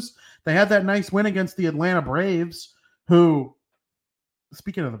lose. They had that nice win against the Atlanta Braves, who,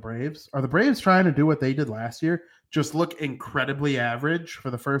 speaking of the Braves, are the Braves trying to do what they did last year? Just look incredibly average for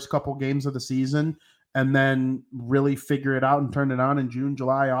the first couple games of the season and then really figure it out and turn it on in June,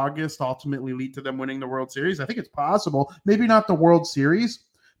 July, August, ultimately lead to them winning the World Series? I think it's possible. Maybe not the World Series,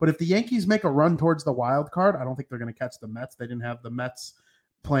 but if the Yankees make a run towards the wild card, I don't think they're going to catch the Mets. They didn't have the Mets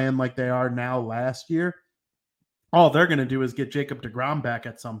playing like they are now last year. All they're going to do is get Jacob deGrom back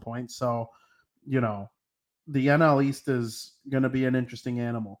at some point. So, the NL East is going to be an interesting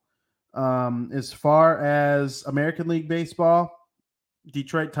animal. As far as American League Baseball,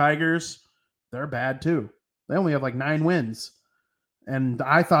 Detroit Tigers, they're bad too. They only have like 9 wins. And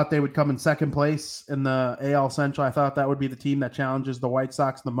I thought they would come in second place in the AL Central. I thought that would be the team that challenges the White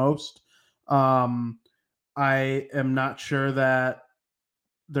Sox the most. I am not sure that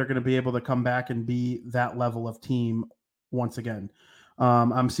they're going to be able to come back and be that level of team once again.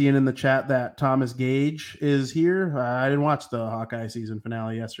 I'm seeing in the chat that Thomas Gage is here. I didn't watch the Hawkeye season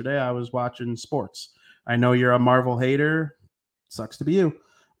finale yesterday. I was watching sports. I know you're a Marvel hater. Sucks to be you.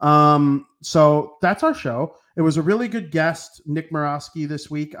 So that's our show. It was a really good guest, Nick Morosky, this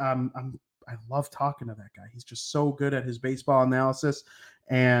week. I love talking to that guy. He's just so good at his baseball analysis,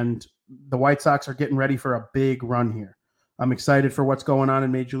 and the White Sox are getting ready for a big run here. I'm excited for what's going on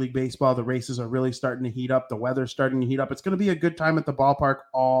in Major League Baseball. The races are really starting to heat up. The weather's starting to heat up. It's going to be a good time at the ballpark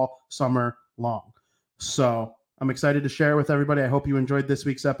all summer long. So I'm excited to share it with everybody. I hope you enjoyed this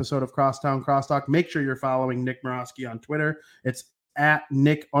week's episode of Crosstown Crosstalk. Make sure you're following Nick Morosky on Twitter. It's at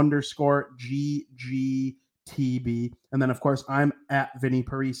Nick_GGTB. And then, of course, I'm at Vinny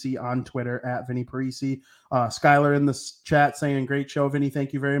Parisi on Twitter, at Vinny Parisi. Skylar in the chat saying, great show, Vinny.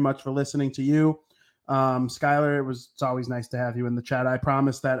 Thank you very much for listening to you. Skylar, it's always nice to have you in the chat. I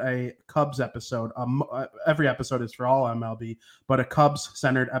promise that a Cubs episode, every episode is for all MLB, but a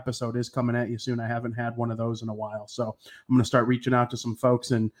Cubs-centered episode is coming at you soon. I haven't had one of those in a while, so I'm going to start reaching out to some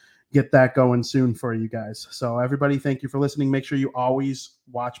folks and get that going soon for you guys. So everybody, thank you for listening. Make sure you always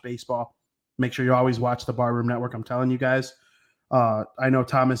watch baseball. Make sure you always watch the Barroom Network. I'm telling you guys, I know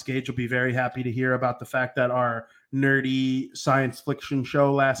Thomas Gage will be very happy to hear about the fact that our nerdy science fiction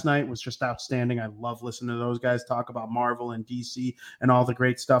show last night was just outstanding. I love listening to those guys talk about Marvel and DC and all the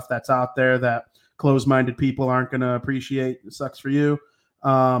great stuff that's out there that closed-minded people aren't going to appreciate. It sucks for you.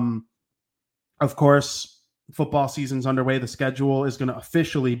 Of course, football season's underway. The schedule is going to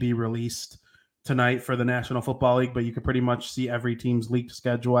officially be released tonight for the National Football League, but you can pretty much see every team's leaked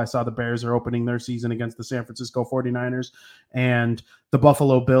schedule. I saw the Bears are opening their season against the San Francisco 49ers and the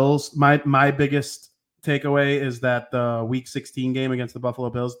Buffalo Bills. My biggest takeaway is that the Week 16 game against the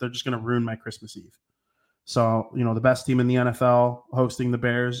Buffalo Bills, they're just going to ruin my Christmas Eve. So, the best team in the NFL hosting the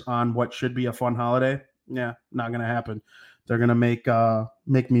Bears on what should be a fun holiday, yeah, not going to happen. They're going to make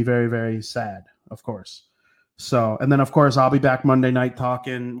me very, very sad, of course. So, and then, of course, I'll be back Monday night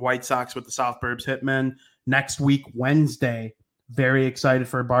talking White Sox with the South Burbs Hitmen. Next week, Wednesday, very excited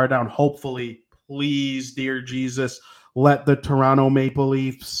for Bar Down. Hopefully, please, dear Jesus, let the Toronto Maple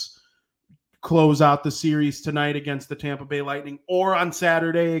Leafs close out the series tonight against the Tampa Bay Lightning or on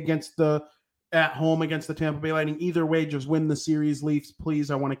Saturday at home against the Tampa Bay Lightning. Either way, just win the series, Leafs,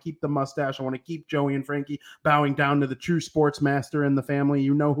 please. I want to keep the mustache. I want to keep Joey and Frankie bowing down to the true sports master in the family.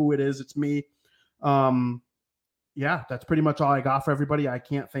 You know who it is. It's me. Yeah, that's pretty much all I got for everybody. I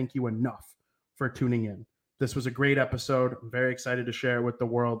can't thank you enough for tuning in. This was a great episode. I'm very excited to share it with the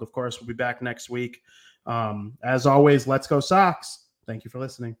world. Of course, we'll be back next week. As always, let's go Sox. Thank you for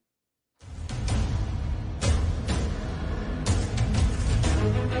listening.